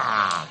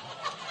 pa.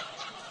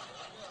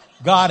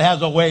 God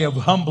has a way of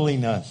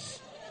humbling us.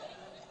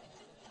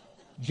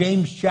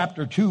 James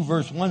chapter 2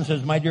 verse 1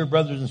 says, my dear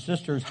brothers and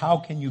sisters, how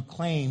can you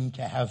claim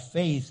to have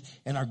faith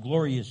in our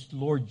glorious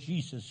Lord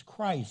Jesus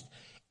Christ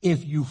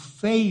if you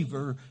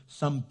favor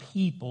some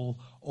people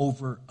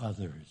over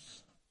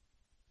others?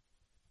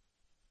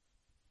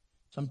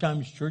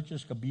 Sometimes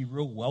churches can be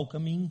real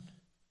welcoming,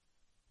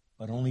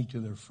 but only to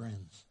their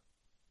friends.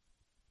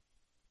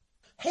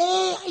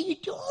 Hey, how you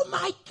doing? Oh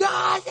my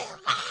God,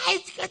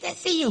 it's good to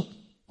see you.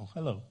 Oh,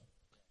 hello.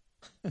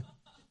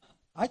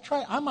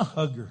 I'm a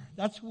hugger.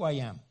 That's who I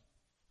am.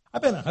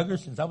 I've been a hugger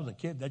since I was a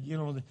kid. That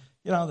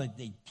that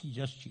they teach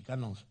us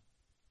Chicanos.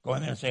 Go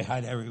in there and say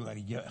hi to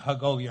everybody.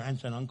 Hug all your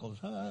aunts and uncles.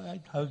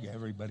 I'd hug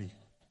everybody.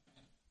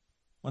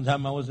 One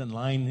time I was in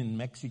line in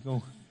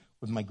Mexico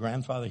with my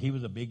grandfather. He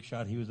was a big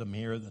shot. He was the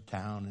mayor of the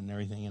town and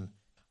everything. And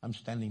I'm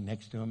standing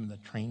next to him. And the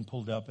train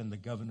pulled up and the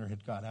governor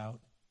had got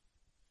out.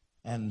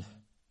 And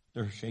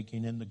they're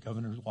shaking in the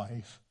governor's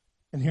wife.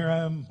 And here I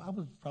am. I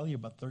was probably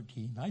about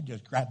 13. I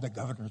just grabbed the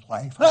governor's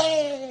wife.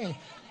 Hey!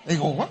 They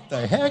go, what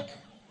the heck?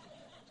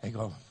 They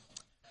go,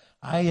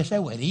 ay, ese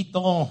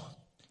güerito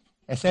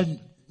es el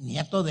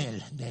nieto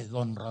de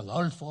Don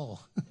Rodolfo.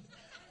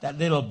 That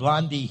little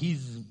blondie,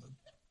 he's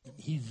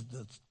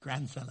the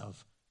grandson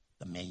of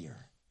the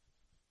mayor.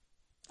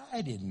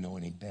 I didn't know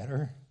any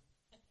better.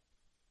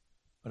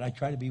 But I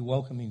try to be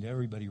welcoming to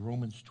everybody.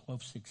 Romans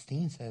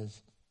 12:16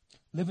 says,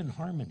 live in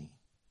harmony.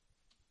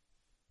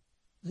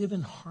 Live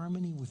in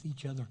harmony with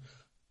each other.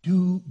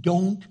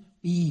 Don't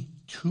be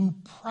too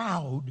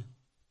proud,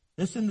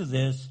 listen to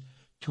this,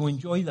 to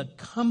enjoy the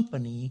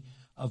company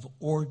of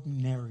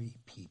ordinary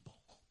people.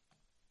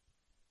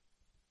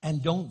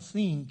 And don't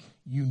think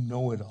you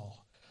know it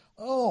all.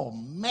 Oh,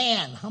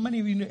 man, how many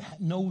of you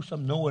know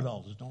some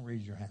know-it-alls? Don't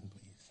raise your hand,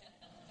 please.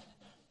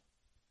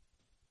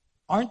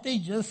 Aren't they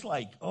just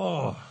like,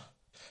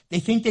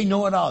 they think they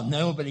know it all.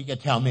 Nobody can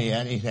tell me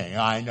anything.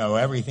 I know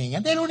everything.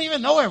 And they don't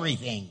even know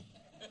everything.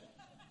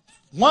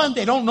 One,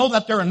 they don't know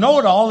that they're a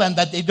know-it-all and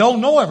that they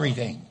don't know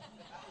everything.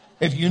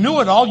 If you knew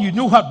it all, you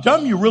knew how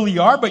dumb you really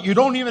are, but you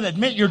don't even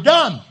admit you're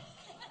dumb.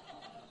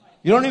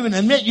 You don't even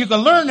admit you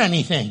can learn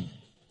anything.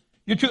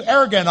 You're too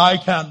arrogant. I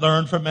can't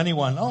learn from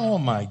anyone. Oh,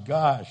 my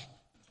gosh.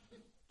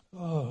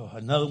 Oh,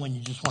 another one you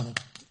just want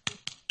to...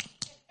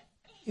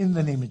 In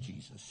the name of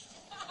Jesus.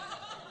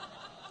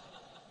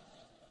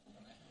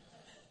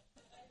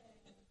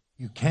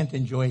 You can't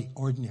enjoy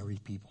ordinary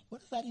people. What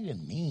does that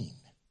even mean?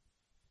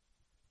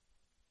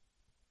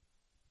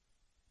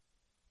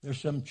 There's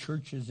some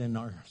churches in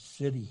our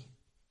city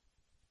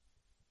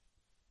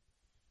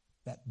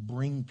that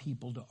bring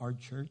people to our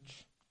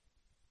church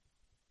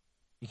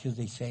because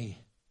they say,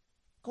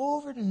 go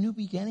over to New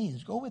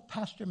Beginnings. Go with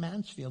Pastor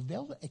Mansfield.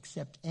 They'll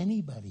accept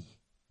anybody.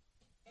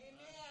 Amen.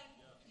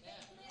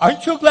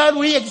 Aren't you glad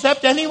we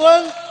accept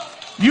anyone?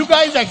 You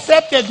guys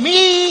accepted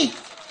me.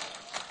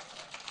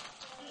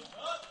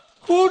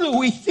 Who do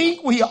we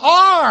think we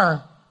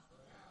are?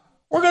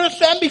 We're going to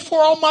stand before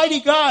Almighty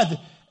God.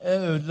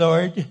 Oh,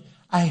 Lord,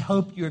 I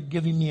hope you're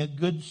giving me a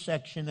good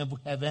section of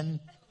heaven.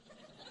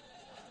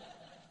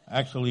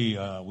 Actually,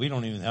 we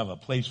don't even have a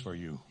place for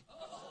you.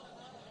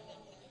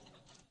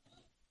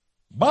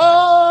 Bye!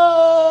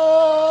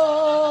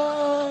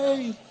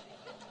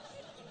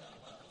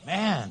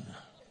 Man,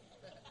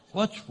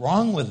 what's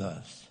wrong with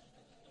us?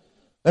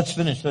 Let's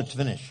finish.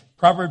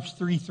 Proverbs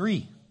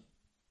 3:3.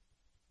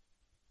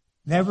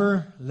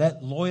 Never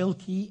let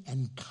loyalty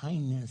and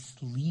kindness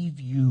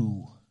leave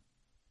you.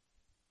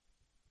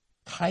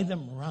 Tie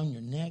them around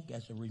your neck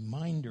as a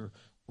reminder.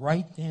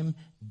 Write them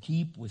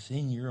deep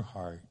within your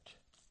heart.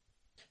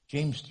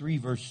 James 3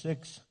 verse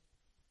 6.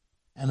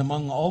 And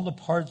among all the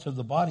parts of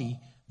the body,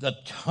 the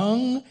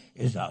tongue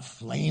is a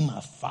flame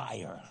of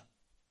fire.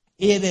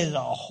 It is a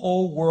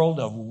whole world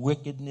of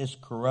wickedness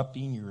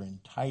corrupting your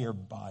entire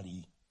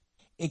body.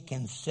 It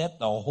can set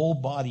the whole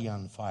body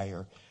on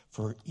fire,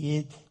 for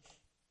it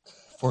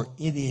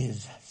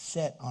is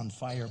set on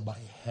fire by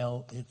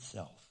hell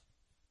itself.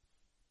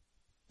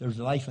 There's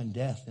life and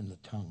death in the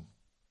tongue.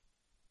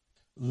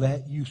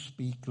 Let you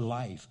speak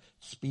life,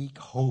 speak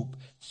hope,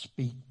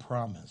 speak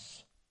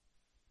promise.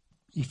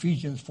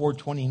 Ephesians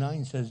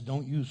 4:29 says,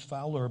 don't use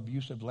foul or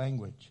abusive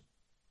language.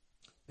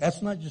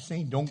 That's not just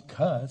saying don't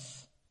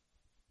cuss.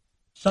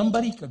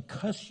 Somebody could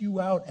cuss you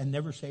out and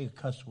never say a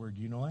cuss word.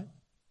 You know what?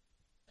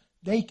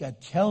 They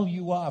could tell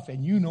you off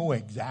and you know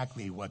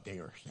exactly what they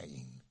are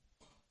saying.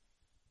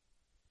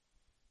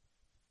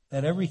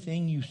 That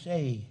everything you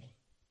say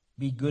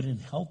be good and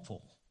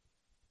helpful,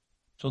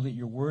 so that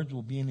your words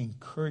will be an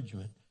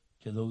encouragement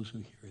to those who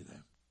hear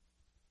them.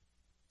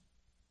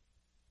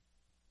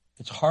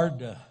 It's hard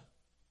to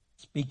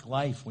speak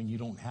life when you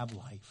don't have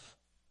life.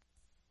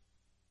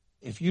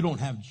 If you don't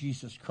have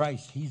Jesus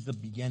Christ, He's the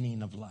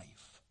beginning of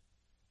life.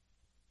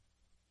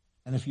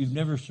 And if you've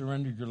never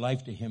surrendered your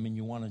life to Him and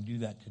you want to do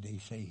that today,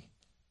 say,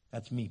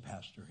 "That's me,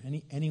 Pastor."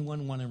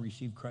 Anyone want to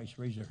receive Christ?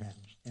 Raise their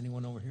hands.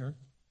 Anyone over here?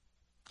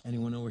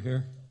 Anyone over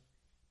here?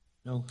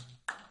 No?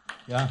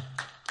 Yeah?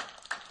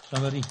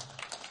 Somebody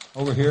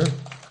over here?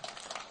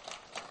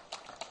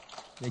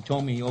 They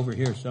told me over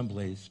here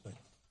someplace, but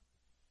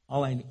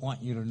all I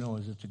want you to know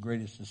is it's the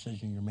greatest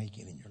decision you're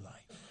making in your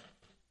life.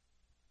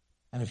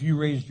 And if you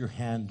raised your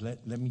hand,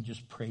 let me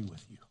just pray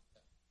with you.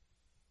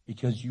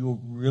 Because you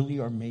really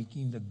are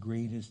making the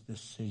greatest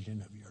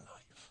decision of your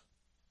life.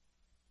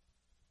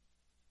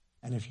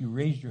 And if you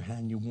raised your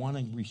hand, you want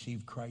to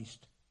receive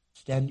Christ,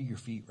 stand to your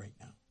feet right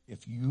now.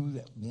 If you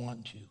that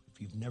want to, if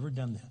you've never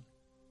done that,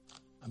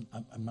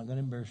 I'm not going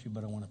to embarrass you,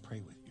 but I want to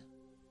pray with you.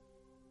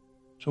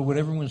 So would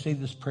everyone say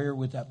this prayer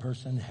with that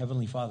person?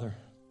 Heavenly Father,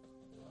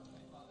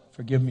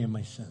 forgive me of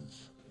my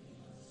sins.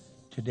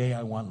 Today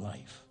I want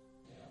life.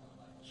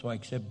 So I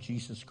accept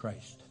Jesus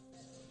Christ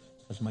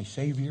as my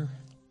Savior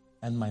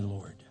and my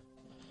Lord.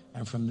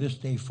 And from this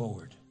day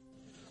forward,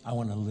 I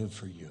want to live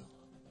for you.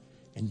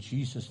 In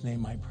Jesus'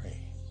 name I pray.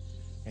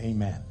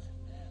 Amen.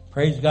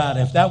 Praise God.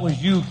 If that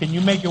was you, can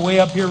you make your way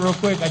up here real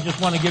quick? I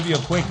just want to give you a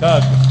quick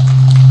hug.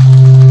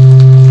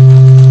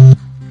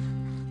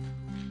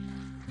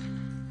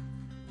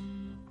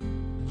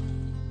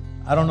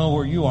 I don't know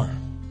where you are.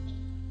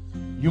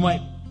 You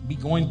might be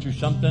going through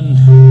something.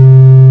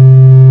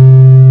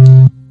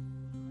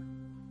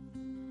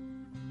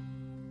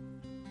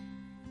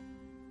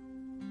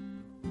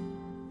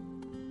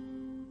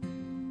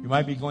 You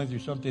might be going through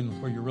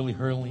something where you're really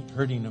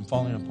hurting and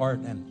falling apart,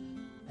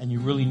 and you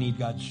really need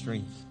God's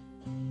strength.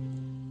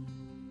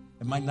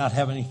 It might not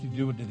have anything to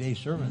do with today's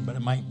sermon, but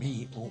it might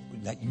be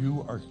that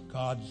you are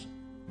God's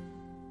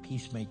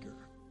peacemaker.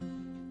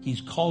 He's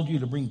called you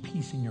to bring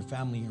peace in your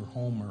family, your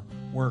home, or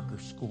work, or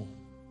school.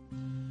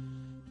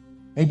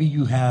 Maybe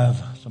you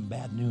have some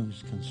bad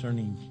news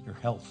concerning your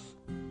health,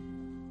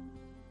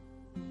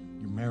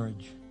 your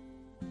marriage.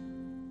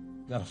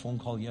 I got a phone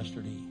call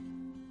yesterday.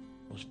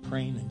 I was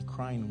praying and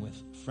crying with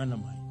a friend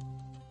of mine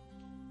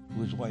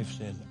who his wife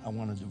said, "I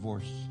want a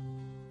divorce."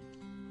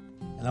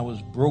 And I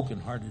was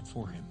brokenhearted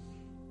for him.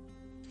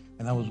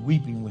 And I was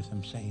weeping with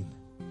him saying,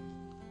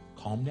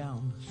 "Calm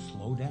down,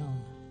 slow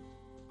down.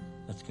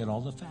 Let's get all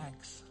the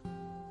facts."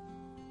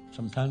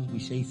 Sometimes we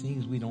say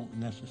things we don't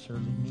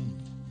necessarily mean.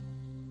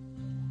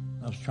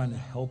 I was trying to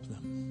help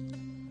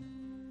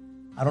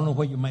them. I don't know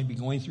what you might be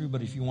going through,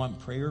 but if you want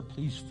prayer,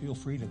 please feel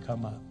free to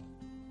come up.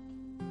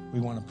 We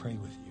want to pray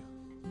with you.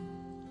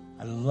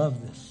 I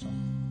love this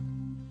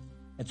song.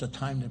 It's a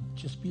time to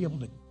just be able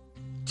to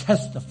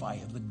testify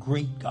of the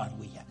great God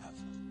we have.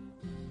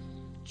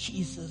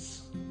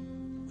 Jesus,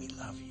 we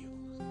love you.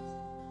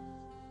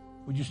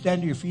 Would you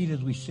stand to your feet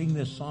as we sing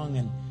this song?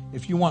 And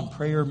if you want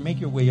prayer, make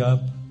your way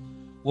up.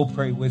 We'll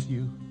pray with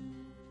you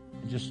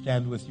and just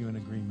stand with you in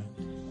agreement.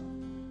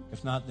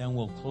 If not, then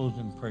we'll close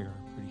in prayer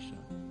pretty soon.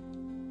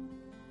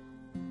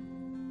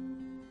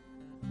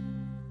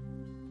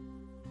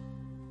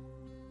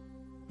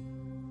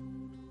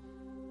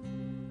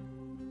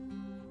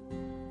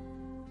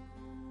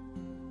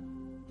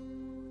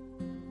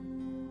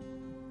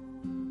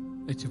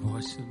 Lift your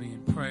voice with me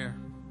in prayer.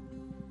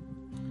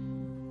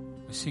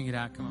 We sing it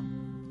out, come on.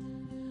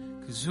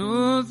 'Cause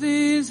all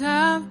things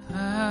have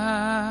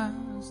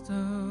passed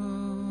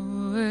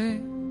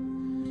away.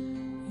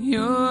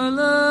 Your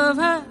love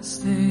has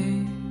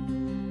stayed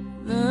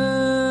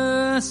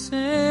the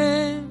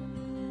same.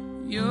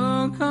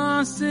 Your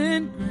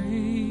constant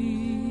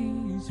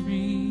grace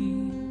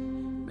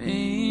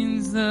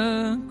remains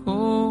the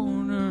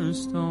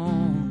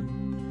cornerstone.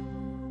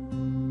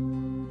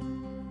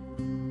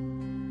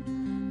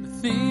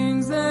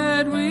 Things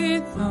that we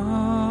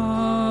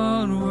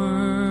thought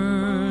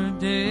were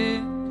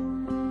dead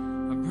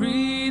are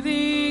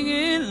breathing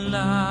in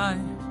life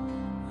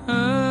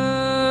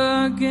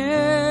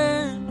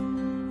again.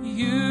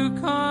 You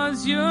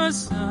cause your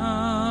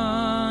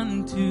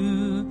sun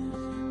to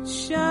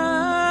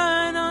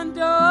shine on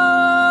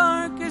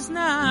darkest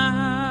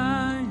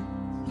night.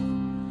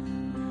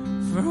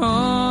 For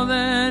all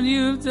that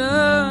you've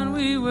done,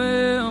 we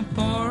will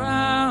pour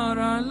out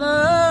our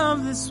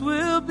love. This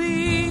will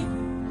be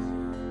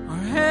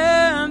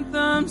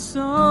anthem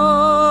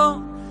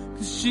song,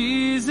 'cause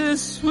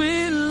Jesus,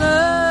 we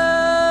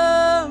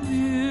love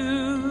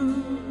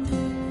you.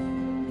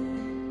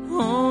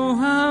 Oh,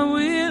 how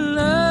we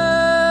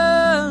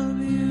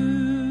love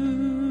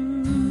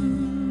you.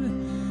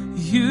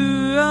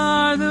 You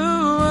are the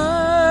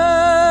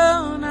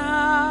one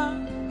our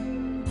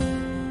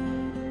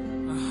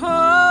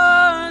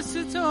hearts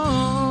adore.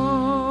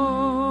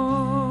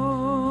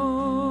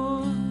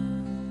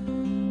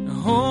 The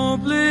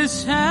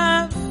hopeless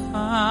have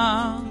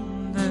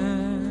found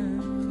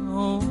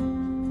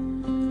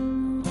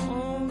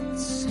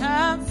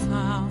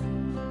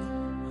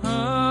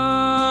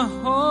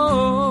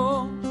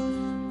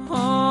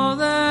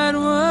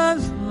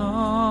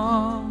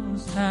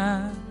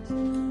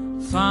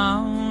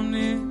found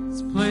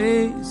its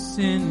place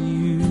in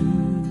you.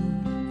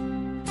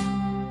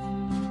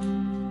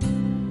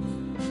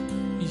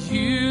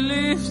 You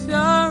lift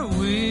our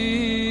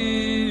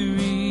weary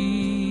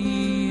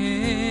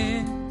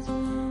heads.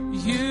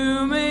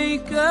 You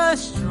make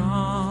us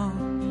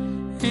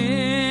strong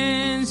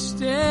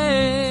instead.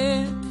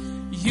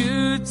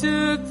 You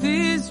took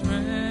these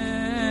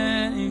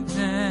rags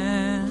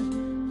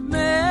and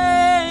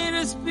made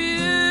us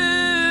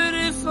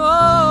beautiful.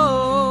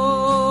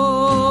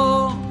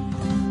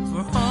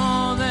 For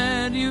all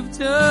that you've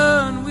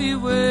done, we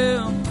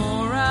will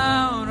pour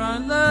out our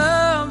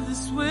love.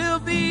 This will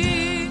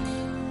be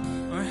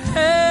our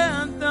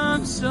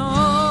anthem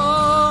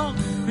song.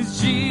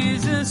 'Cause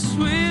Jesus,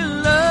 we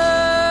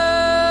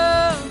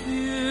love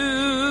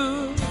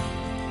you.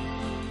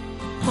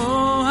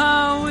 Oh,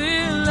 how we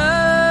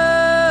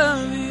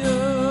love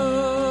you.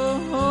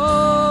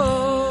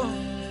 Oh,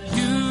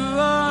 you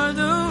are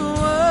the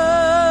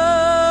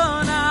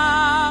one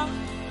our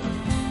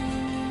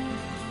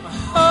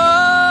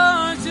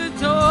hearts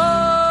adore.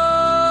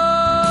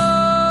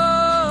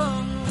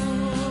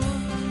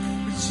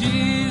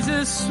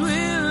 Jesus, we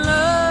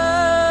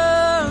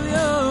love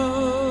you.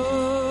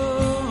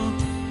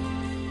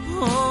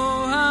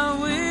 Oh, how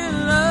we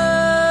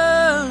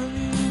love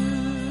you.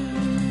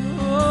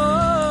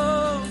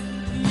 Oh,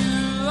 you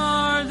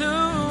are the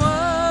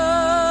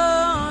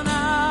one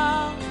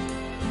our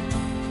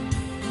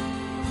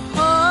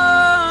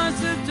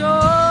hearts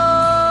adore.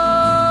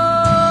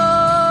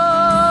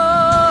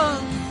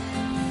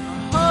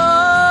 Our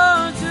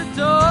hearts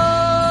adore.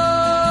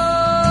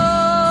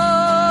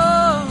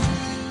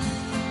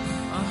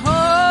 Our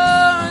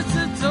hearts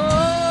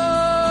adore.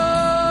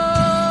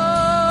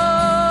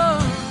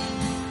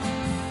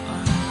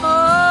 Our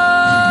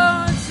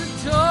hearts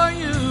adore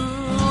you.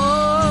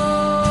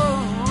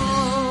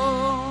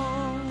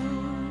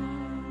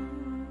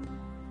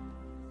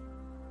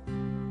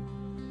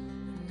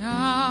 And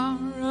our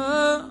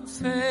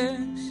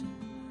affection,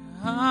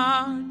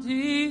 our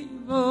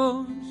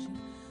devotion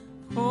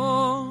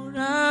poured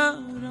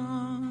out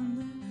on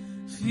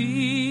the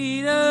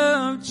feet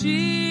of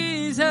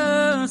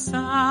Jesus.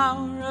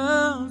 Our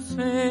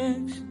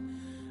affection,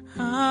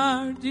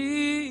 our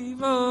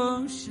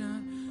devotion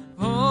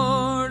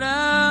poured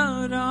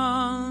out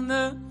on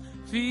the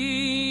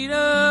feet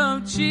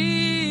of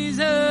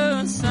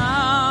Jesus.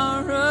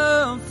 Our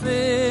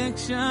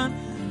affection,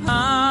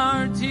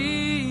 our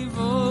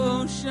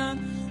devotion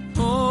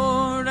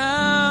poured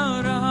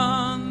out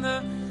on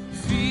the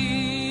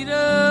feet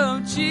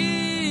of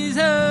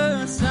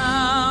Jesus.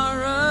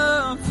 Our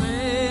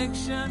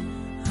affection,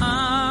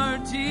 our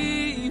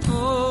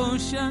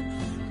devotion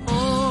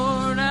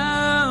poured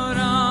out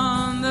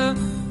on the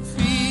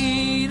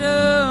feet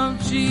of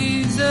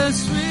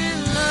Jesus. We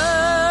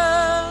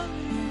love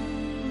you.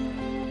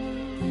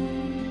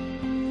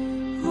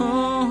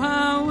 Oh,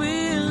 how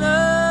we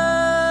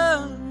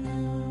love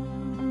you.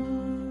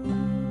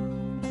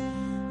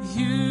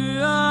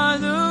 You are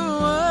the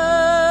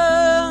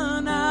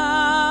one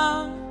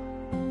our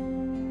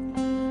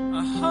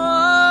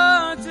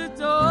hearts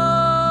adore.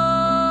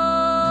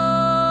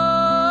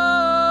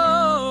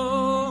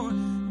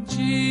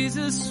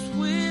 Jesus,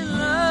 we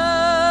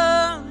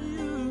love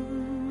you.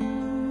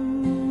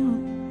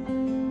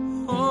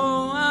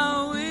 Oh,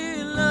 how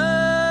we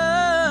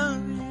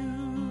love you.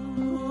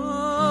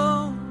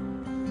 Oh,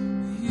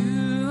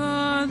 you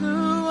are the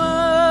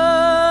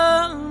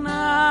one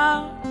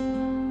our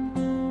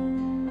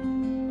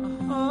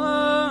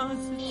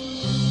hearts adore.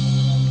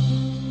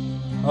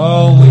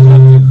 Oh, we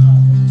love you.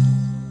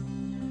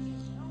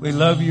 We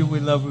love you, we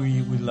love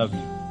you, we love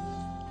you.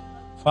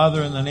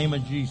 Father, in the name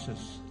of Jesus,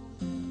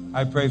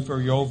 I pray for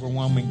your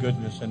overwhelming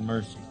goodness and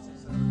mercy.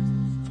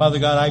 Father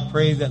God, I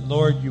pray that,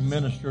 Lord, you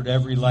minister to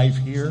every life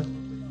here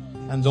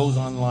and those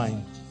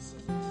online.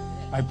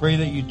 I pray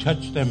that you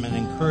touch them and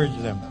encourage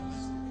them.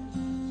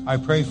 I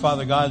pray,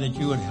 Father God, that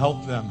you would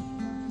help them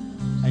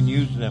and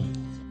use them.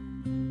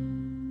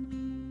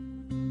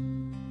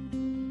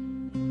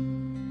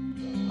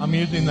 I'm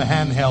using the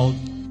handheld.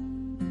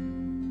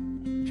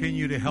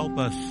 Continue to help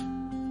us,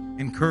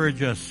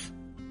 encourage us,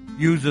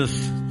 use us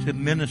to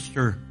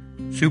minister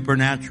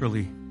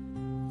supernaturally.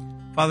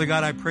 Father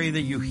God, I pray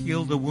that you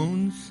heal the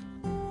wounds,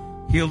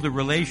 heal the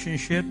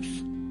relationships,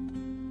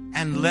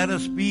 and let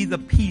us be the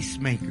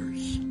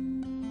peacemakers,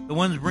 the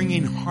ones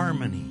bringing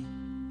harmony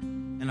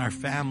in our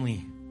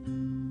family,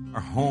 our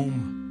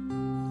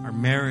home, our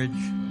marriage,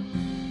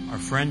 our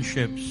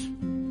friendships,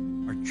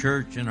 our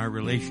church, and our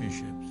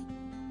relationships.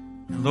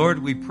 And Lord,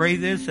 we pray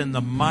this in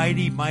the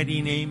mighty,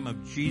 mighty name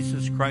of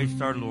Jesus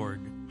Christ our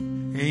Lord.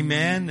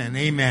 Amen and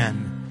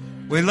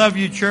amen. We love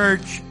you,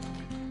 church.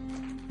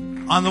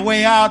 On the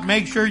way out,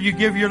 make sure you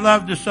give your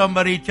love to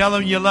somebody. Tell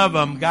them you love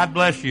them. God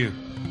bless you.